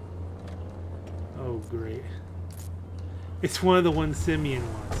 Oh, great. It's one of the ones Simeon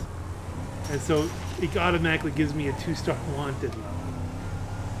wants. And so it automatically gives me a 2-star wanted level.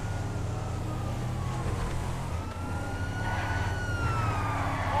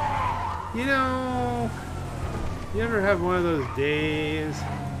 You know, you ever have one of those days?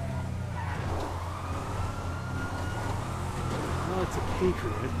 Well, it's a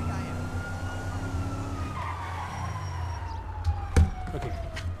Patriot. Okay.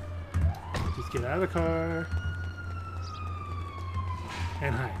 Just get out of the car.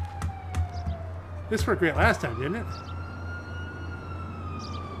 And hide. This worked great last time, didn't it?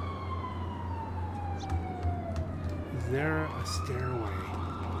 Is there a stairway?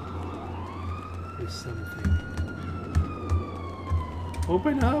 There's something.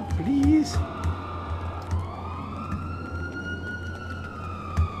 Open up, please.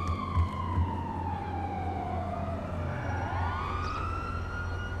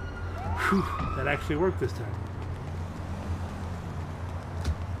 Whew, that actually worked this time.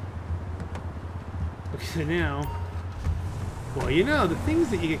 Okay, so now, well, you know, the things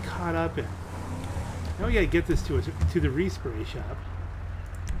that you get caught up in. Now we gotta get this to the respray shop.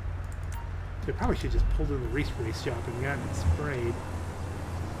 I probably should have just pulled in the respray shop and gotten it sprayed.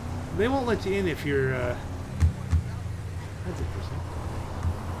 They won't let you in if you're, that's interesting.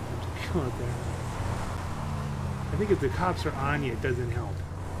 Go out there. I think if the cops are on you, it doesn't help.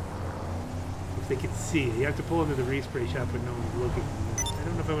 If they can see you. You have to pull into the respray shop when no one's looking. I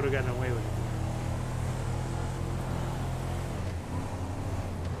don't know if I would have gotten away with it.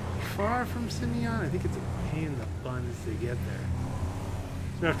 Far from Simeon? I think it's a pain in the buns to get there.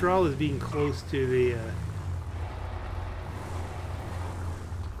 So after all this being close to the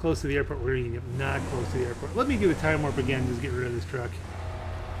airport, we're not close to the airport. Let me do a time warp again, just get rid of this truck.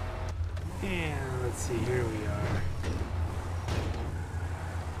 And let's see, here we are.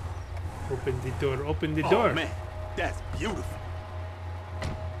 Open the door, open the door. Oh man, that's beautiful.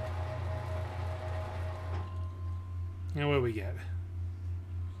 And what do we get?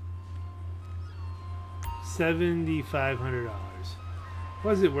 $7,500.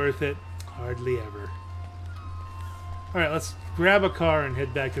 Was it worth it? Hardly ever. Alright, let's grab a car and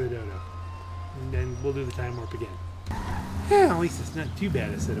head back to the Dodo. And then we'll do the time warp again. Yeah, at least it's not too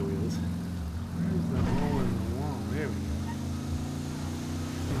bad a set of wheels. Where's the hole in the wall? There we go.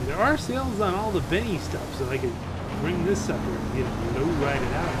 And there are sales on all the Benny stuff, so I could bring this sucker and get it low ride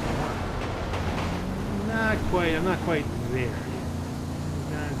it out if I want. Not quite, I'm not quite there yet.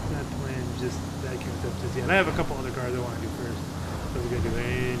 Not playing just that kind of stuff just yet. I have a couple other cars I want to do first. So we're going to do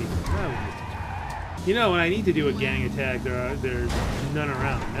anything. You know, when I need to do a gang attack, there's none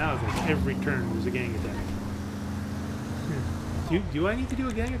around. Now it's like every turn there's a gang attack. Do I need to do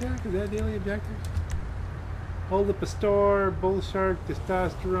a gang attack? Is that a daily objective? Hold up a store, bull shark,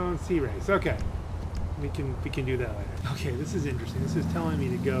 testosterone, sea race. Okay. We can do that later. Okay, this is interesting. This is telling me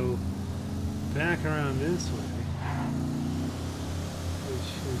to go back around this way.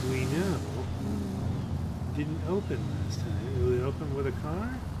 Which, as we know, didn't open last time. Will it open with a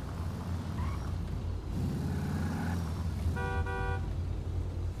car?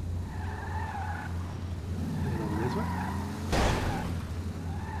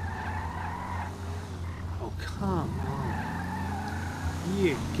 Come on.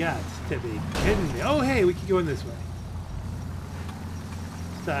 You got to be kidding me. Oh, hey, we can go in this way.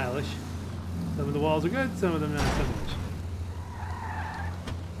 Stylish. Some of the walls are good, some of them not so much.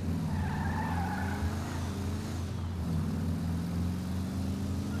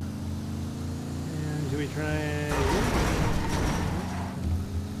 And should we try it?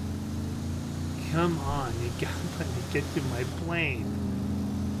 Come on, you gotta let me get to my plane.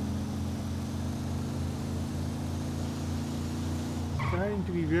 Starting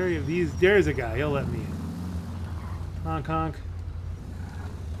to be wary of these. There's a guy. He'll let me in. Honk, honk.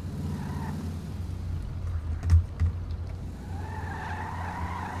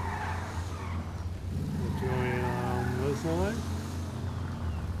 Going on this line.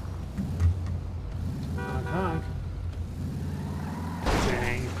 Honk, honk.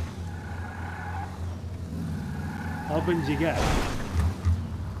 Dang. How opened you got?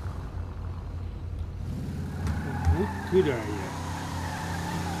 What good are you?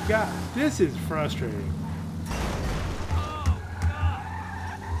 God, this is frustrating.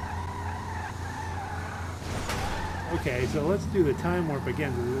 Okay, so let's do the time warp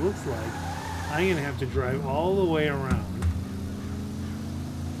again, because it looks like I'm going to have to drive all the way around.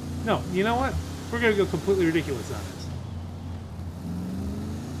 No, you know what? We're going to go completely ridiculous on this.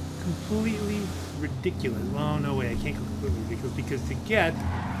 Completely ridiculous. Oh, no way, I can't go completely ridiculous, because to get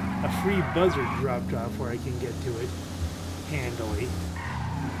a free buzzer drop where I can get to it handily,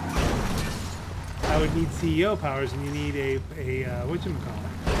 I would need CEO powers, and you need a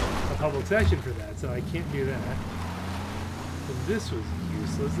whatchamacallit, a public session for that, so I can't do that. So this was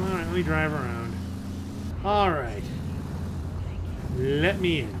useless. Alright, let me drive around. Alright. Let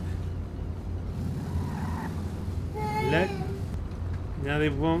me in. Now they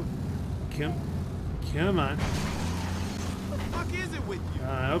won't come on. What the fuck is it with you?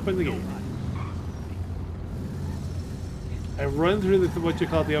 Open the gate. I run through what you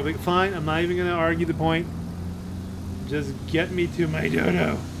call the opening. Fine, I'm not even going to argue the point. Just get me to my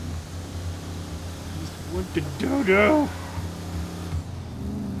Dodo. Just want the Dodo.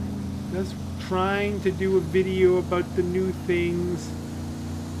 Just trying to do a video about the new things.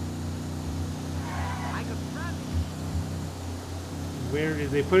 Where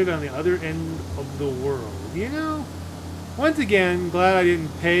is they put it on the other end of the world? You know, once again, glad I didn't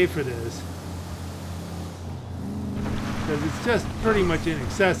pay for this. Because it's just pretty much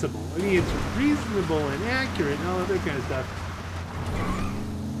inaccessible. I mean, it's reasonable and accurate and all other kind of stuff.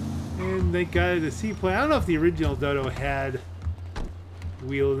 And they got the seaplane. I don't know if the original Dodo had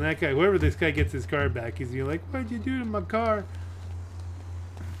wheels. And that guy, whoever this guy gets his car back, he's like, "What'd you do to my car?"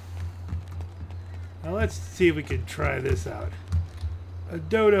 Now let's see if we can try this out. A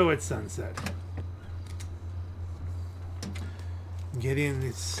Dodo at sunset. Get in,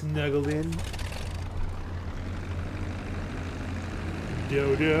 it's snuggled in.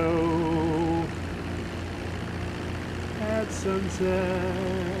 Dodo at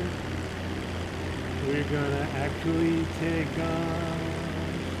sunset. We're gonna actually take off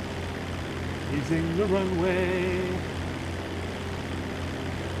using the runway.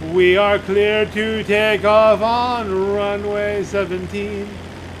 We are clear to take off on runway 17.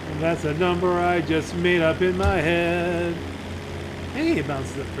 And that's a number I just made up in my head. Hey, it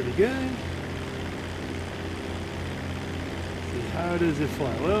bounces up pretty good. See, how does it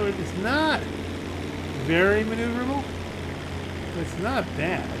fly? Well, it's not very maneuverable. It's not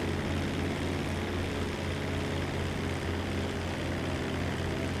bad.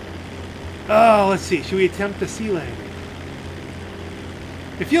 Oh, let's see. Should we attempt a sea landing?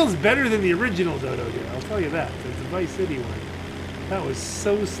 It feels better than the original Dodo did, I'll tell you that. It's the Vice City one. That was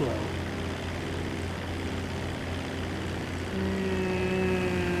so slow.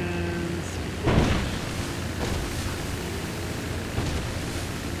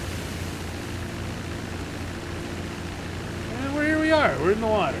 And here we are. We're in the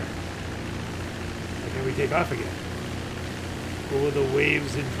water. And then we take off again. Or will the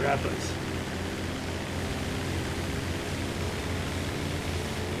waves entrap us?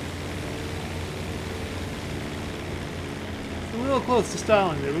 A little close to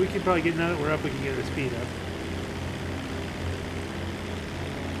stalling there, but we can probably get, now that we're up, we can get our speed up.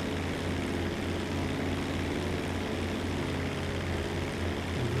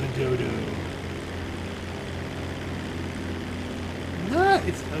 The Dodo. No,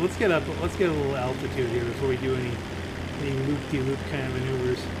 it's, let's get up. Let's get a little altitude here before we do any loop-de-loop kind of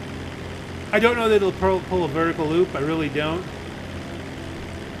maneuvers. I don't know that it'll pull a vertical loop. I really don't.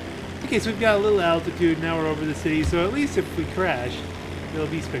 Okay, so we've got a little altitude, now we're over the city, so at least if we crash, it'll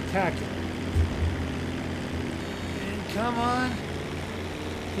be spectacular. And come on.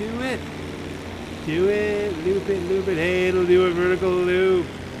 Do it. Do it. Loop it. Hey, it'll do a vertical loop.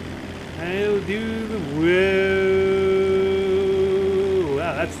 And it'll do the whoa.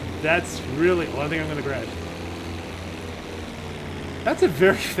 Wow, that's really, well, I think I'm going to crash. That's a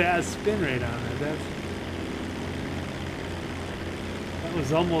very fast spin rate on it. That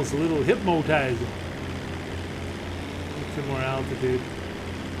was almost a little hypnotizing. Get some more altitude.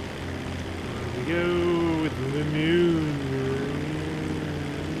 There we go with the moon.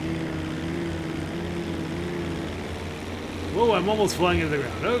 Whoa, I'm almost flying into the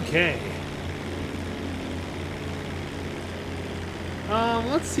ground. Okay.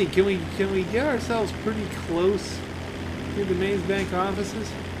 Let's see. Can we get ourselves pretty close to the Maze Bank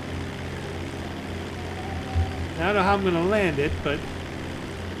offices? I don't know how I'm going to land it, but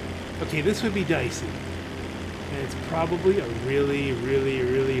okay, this would be dicey. And it's probably a really, really,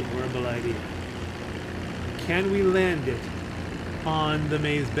 really horrible idea. Can we land it on the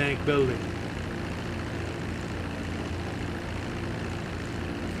Maze Bank building?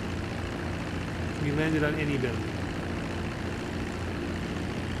 Can we land it on any building?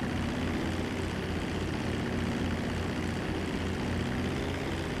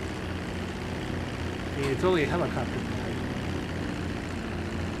 It's only a helicopter pad.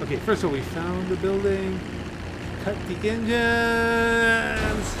 Okay, first of all, we found the building. Cut the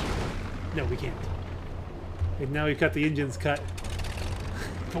engines! No, we can't. And now we've got the engines cut.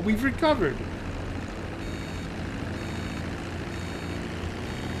 But we've recovered.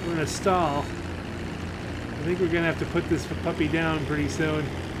 We're in a stall. I think we're going to have to put this puppy down pretty soon.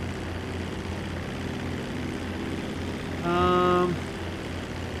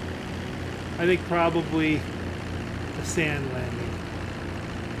 I think probably a sand landing.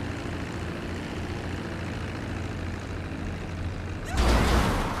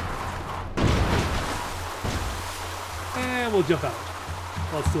 And we'll jump out.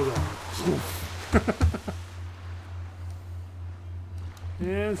 While it's still going.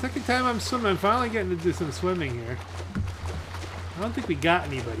 And second time I'm swimming. I'm finally getting to do some swimming here. I don't think we got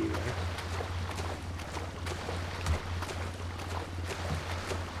anybody there.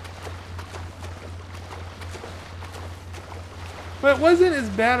 But it wasn't as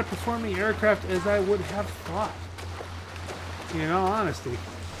bad a performing aircraft as I would have thought. In all honesty.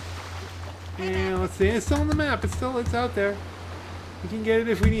 And let's see, it's still on the map. It's out there. We can get it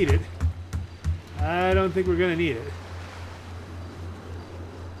if we need it. I don't think we're gonna need it.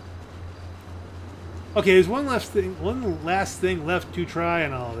 Okay, there's one last thing left to try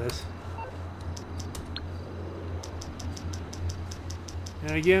in all this.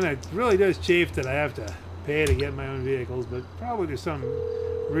 And again, it really does chafe that I have to pay to get my own vehicles, but probably there's some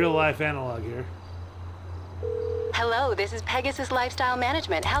real life analog here. Hello, this is Pegasus Lifestyle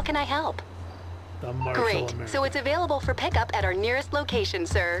Management. How can I help? The Marshall Great. America. So it's available for pickup at our nearest location,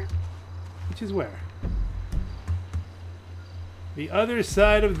 sir. Which is where? The other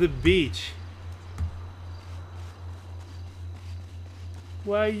side of the beach.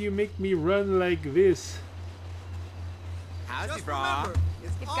 Why you make me run like this? How's Just he, bro? remember,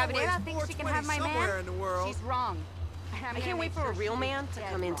 it's If always Gabriela thinks she can have my 420 somewhere man, in the world. she's wrong. I can't wait for a real man to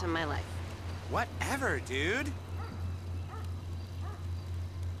come into my life. Whatever, dude.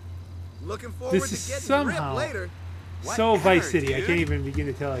 Looking forward This to is getting somehow ripped later. so Whatever, Vice City. I dude. can't even begin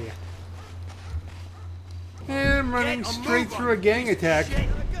to tell you. And I'm running Get a straight move through on a gang attack, I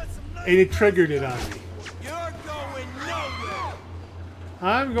got some nice and it triggered it on me. You're going nowhere.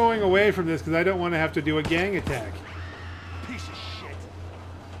 I'm going away from this because I don't want to have to do a gang attack. Piece of shit.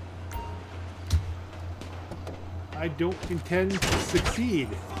 I don't intend to succeed.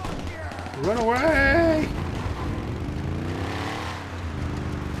 Run away!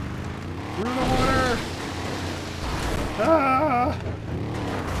 Through the water! Ah!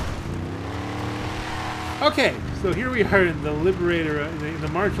 Okay, so here we are in the Liberator, in the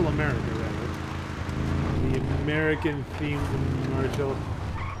Marshall America, rather. The American-themed Marshall.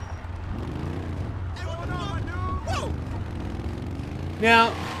 Whoa!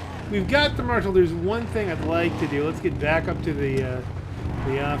 Now, we've got the Marshall. There's one thing I'd like to do. Let's get back up to the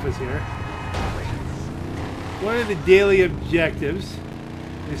office here. One of the daily objectives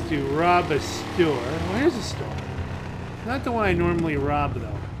is to rob a store. Well, here's a store. Not the one I normally rob,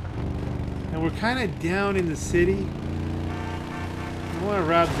 though. And we're kind of down in the city. I want to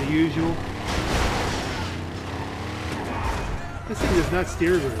rob the usual. This thing does not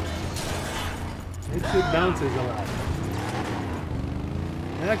steer very well. It bounces a lot.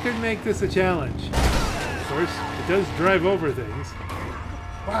 That could make this a challenge. Of course, it does drive over things.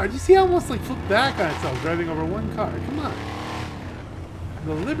 Wow, did you see how it almost like flipped back on itself driving over one car? Come on.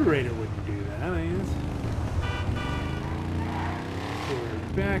 The Liberator wouldn't do that. I mean, so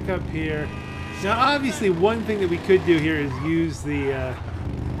we're back up here. Now, obviously, one thing that we could do here is use the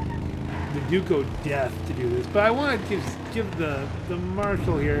Duco Death to do this. But I want to give the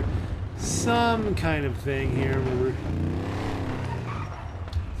Marshal here some kind of thing here where we're...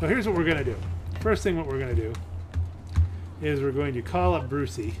 So here's what we're going to do. First thing what we're going to do is we're going to call up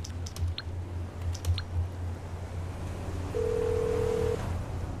Brucey.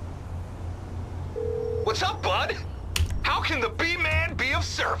 What's up, bud? How can the B-Man be of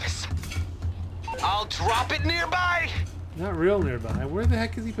service? I'll drop it nearby. Not real nearby. Where the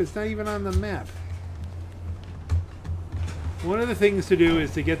heck is he? It's not even on the map. One of the things to do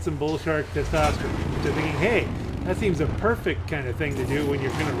is to get some bull shark testosterone. Which I'm thinking, hey, that seems a perfect kind of thing to do when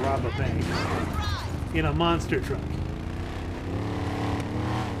you're going to rob a bank in a monster truck.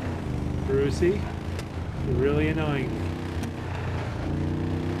 Brucey, you're really annoying me.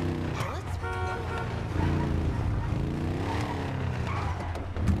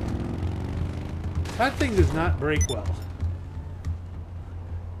 That thing does not break well.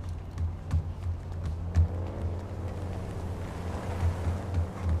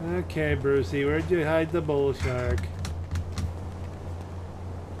 Okay, Brucey, where'd you hide the bull shark?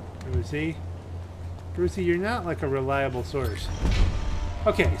 Brucey? Brucey, you're not like a reliable source.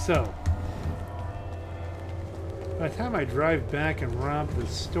 Okay, so by the time I drive back and rob the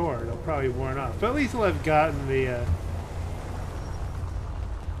store, it'll probably worn off. But at least I'll have gotten the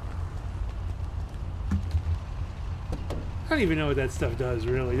I don't even know what that stuff does,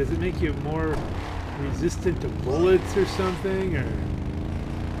 really. Does it make you more resistant to bullets or something? Or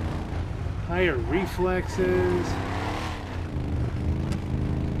higher reflexes?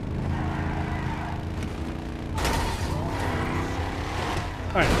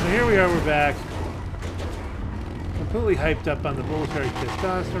 Alright, so here we are, we're back. Completely hyped up on the bull shark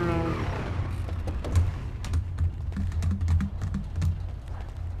testosterone.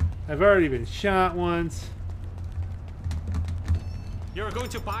 I've already been shot once. You're going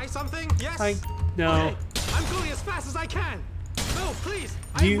to buy something? Yes? No. Okay. I'm going as fast as I can. No, please.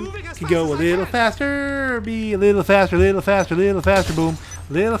 I'm You moving as can fast go as a I little can. faster, be a little faster, little faster, little faster, boom.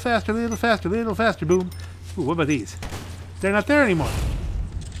 Little faster, little faster, little faster, boom. Ooh, what about these? They're not there anymore.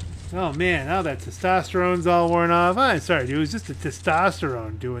 Oh man, now that testosterone's all worn off. I'm sorry, dude. It was just the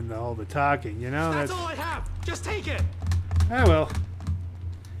testosterone doing all the talking, you know? That's all I have. Just take it. Ah, well.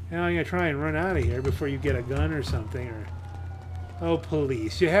 Now I'm going to try and run out of here before you get a gun or something. Or oh,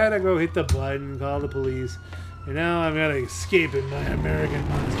 police. You had to go hit the button, call the police. And now I'm going to escape in my American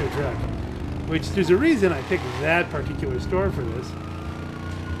monster truck. Which, there's a reason I picked that particular store for this.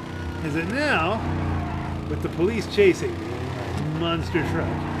 Is that now, with the police chasing me in my monster truck,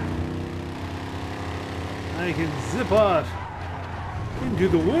 I can zip off into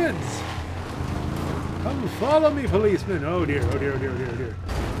the woods. Come follow me, policeman. Oh dear, oh dear, oh dear, oh dear, oh dear.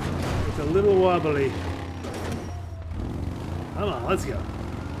 It's a little wobbly. Come on, let's go.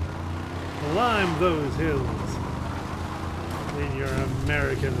 Climb those hills in your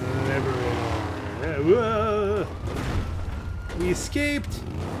American Liberator. Whoa. We escaped.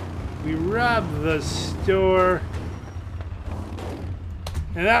 We robbed the store.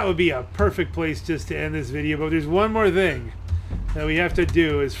 And that would be a perfect place just to end this video. But there's one more thing that we have to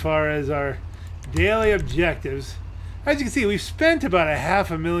do as far as our daily objectives. As you can see, we've spent about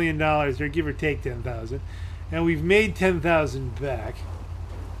 $500,000, or give or take 10,000, and we've made 10,000 back.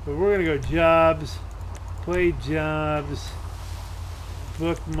 But we're gonna go jobs, play jobs,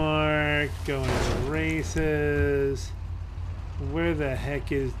 bookmark, go into races. Where the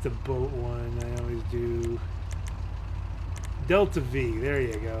heck is the boat one? I always do. Delta V, there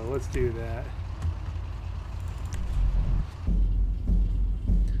you go. Let's do that.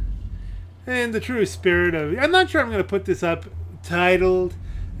 In the true spirit of, I'm not sure I'm going to put this up titled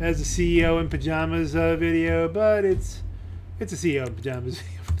as a CEO in pajamas video, but it's a CEO in pajamas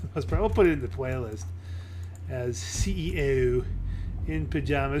video for the most part. We'll put it in the playlist as CEO in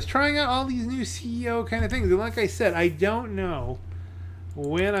pajamas, trying out all these new CEO kind of things. And like I said, I don't know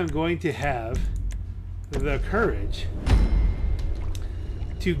when I'm going to have the courage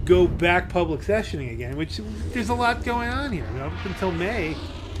to go back public sessioning again, which there's a lot going on here. You know, up until May,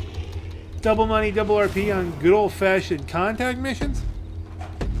 double money, double RP on good old-fashioned contact missions.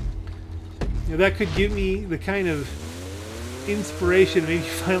 You know, that could give me the kind of inspiration to maybe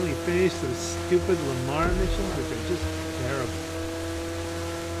finally finish those stupid Lamar missions, which are just terrible.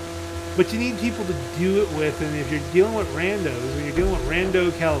 But you need people to do it with, and if you're dealing with randos, when you're dealing with rando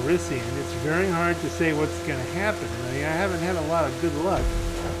Calrissian, it's very hard to say what's going to happen. I mean, I haven't had a lot of good luck.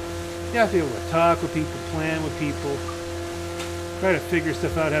 You have to be able to talk with people, plan with people, try to figure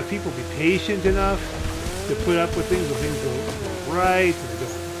stuff out, have people be patient enough to put up with things when things go right, and they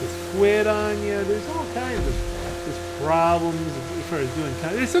don't just quit on you. There's all kinds of just problems as far as doing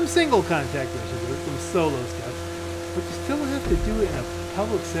contact. There's some single contact missions, there's some solo stuff, but you still have to do it in a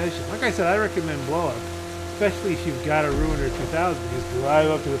public session. Like I said, I recommend blow up, especially if you've got a Ruiner 2000. Just drive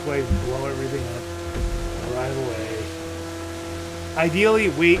up to the place, blow everything up, drive away. Ideally,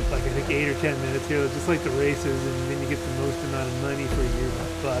 wait like I think 8 or 10 minutes here, just like the races, and then you get the most amount of money for your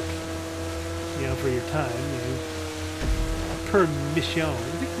buck, you know, for your time, you know, per mission. I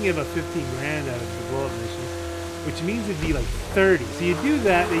think you can get about 15 grand out of the blow up mission, which means it'd be like 30. So you do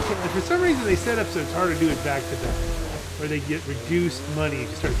that. They can, for some reason, they set up so it's hard to do it back to back, or they get reduced money if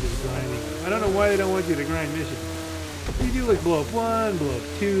you start just grinding. I don't know why they don't want you to grind missions. You do like blow up 1, blow up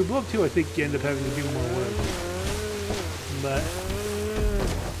 2. Blow up 2, I think you end up having to do more work. But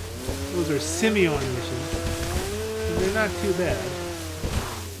those are Simeon missions, and they're not too bad.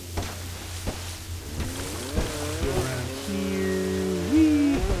 Go around here.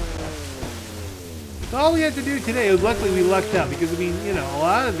 Whee! So all we had to do today, luckily we lucked out, because I mean, you know, a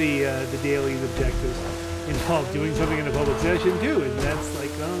lot of the daily objectives involve doing something in a public session too, and that's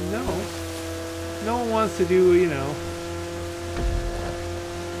like, oh no one wants to do, you know.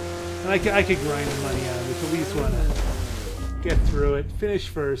 I could grind the money out of it, so we just want to get through it, finish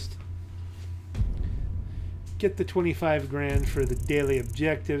first, get the 25 grand for the daily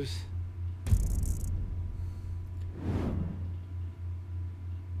objectives.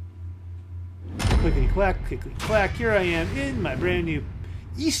 Clickety clack, here I am in my brand new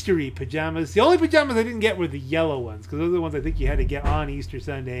Eastery pajamas. The only pajamas I didn't get were the yellow ones, because those are the ones I think you had to get on Easter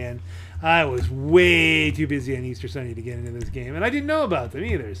Sunday, and I was way too busy on Easter Sunday to get into this game, and I didn't know about them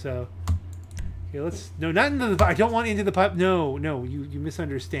either, so okay, let's, no, not into the, I don't want into the pipe, no, you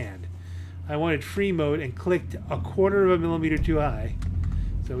misunderstand. I wanted free mode and clicked 1/4 millimeter too high.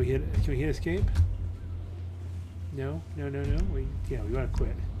 So we hit, can we hit escape? No, we want to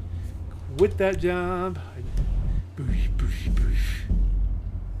quit. Quit that job. Boosh, boosh, boosh.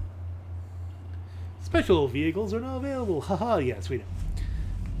 Special vehicles are now available. Haha, yes, we know.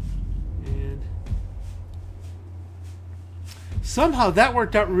 And somehow that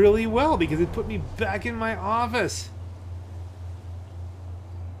worked out really well because it put me back in my office.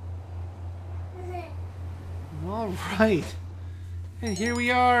 All right. And here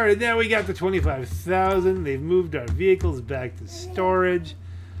we are. And now we got the 25,000. They've moved our vehicles back to storage.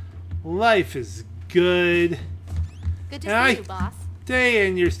 Life is good. Good to see you, boss. Day,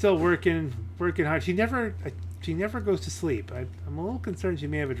 and you're still working hard. She never goes to sleep. I'm a little concerned she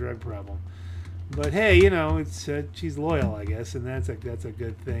may have a drug problem. But hey, you know, it's she's loyal, I guess, and that's a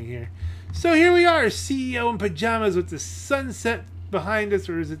good thing here. So here we are, CEO in pajamas with the sunset behind us,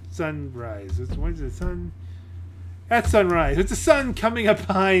 or is it sunrise? When is it? That's sunrise. It's the sun coming up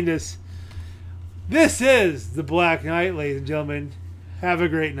behind us. This is the Black Knight, ladies and gentlemen. Have a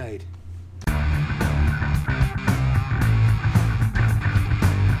great night.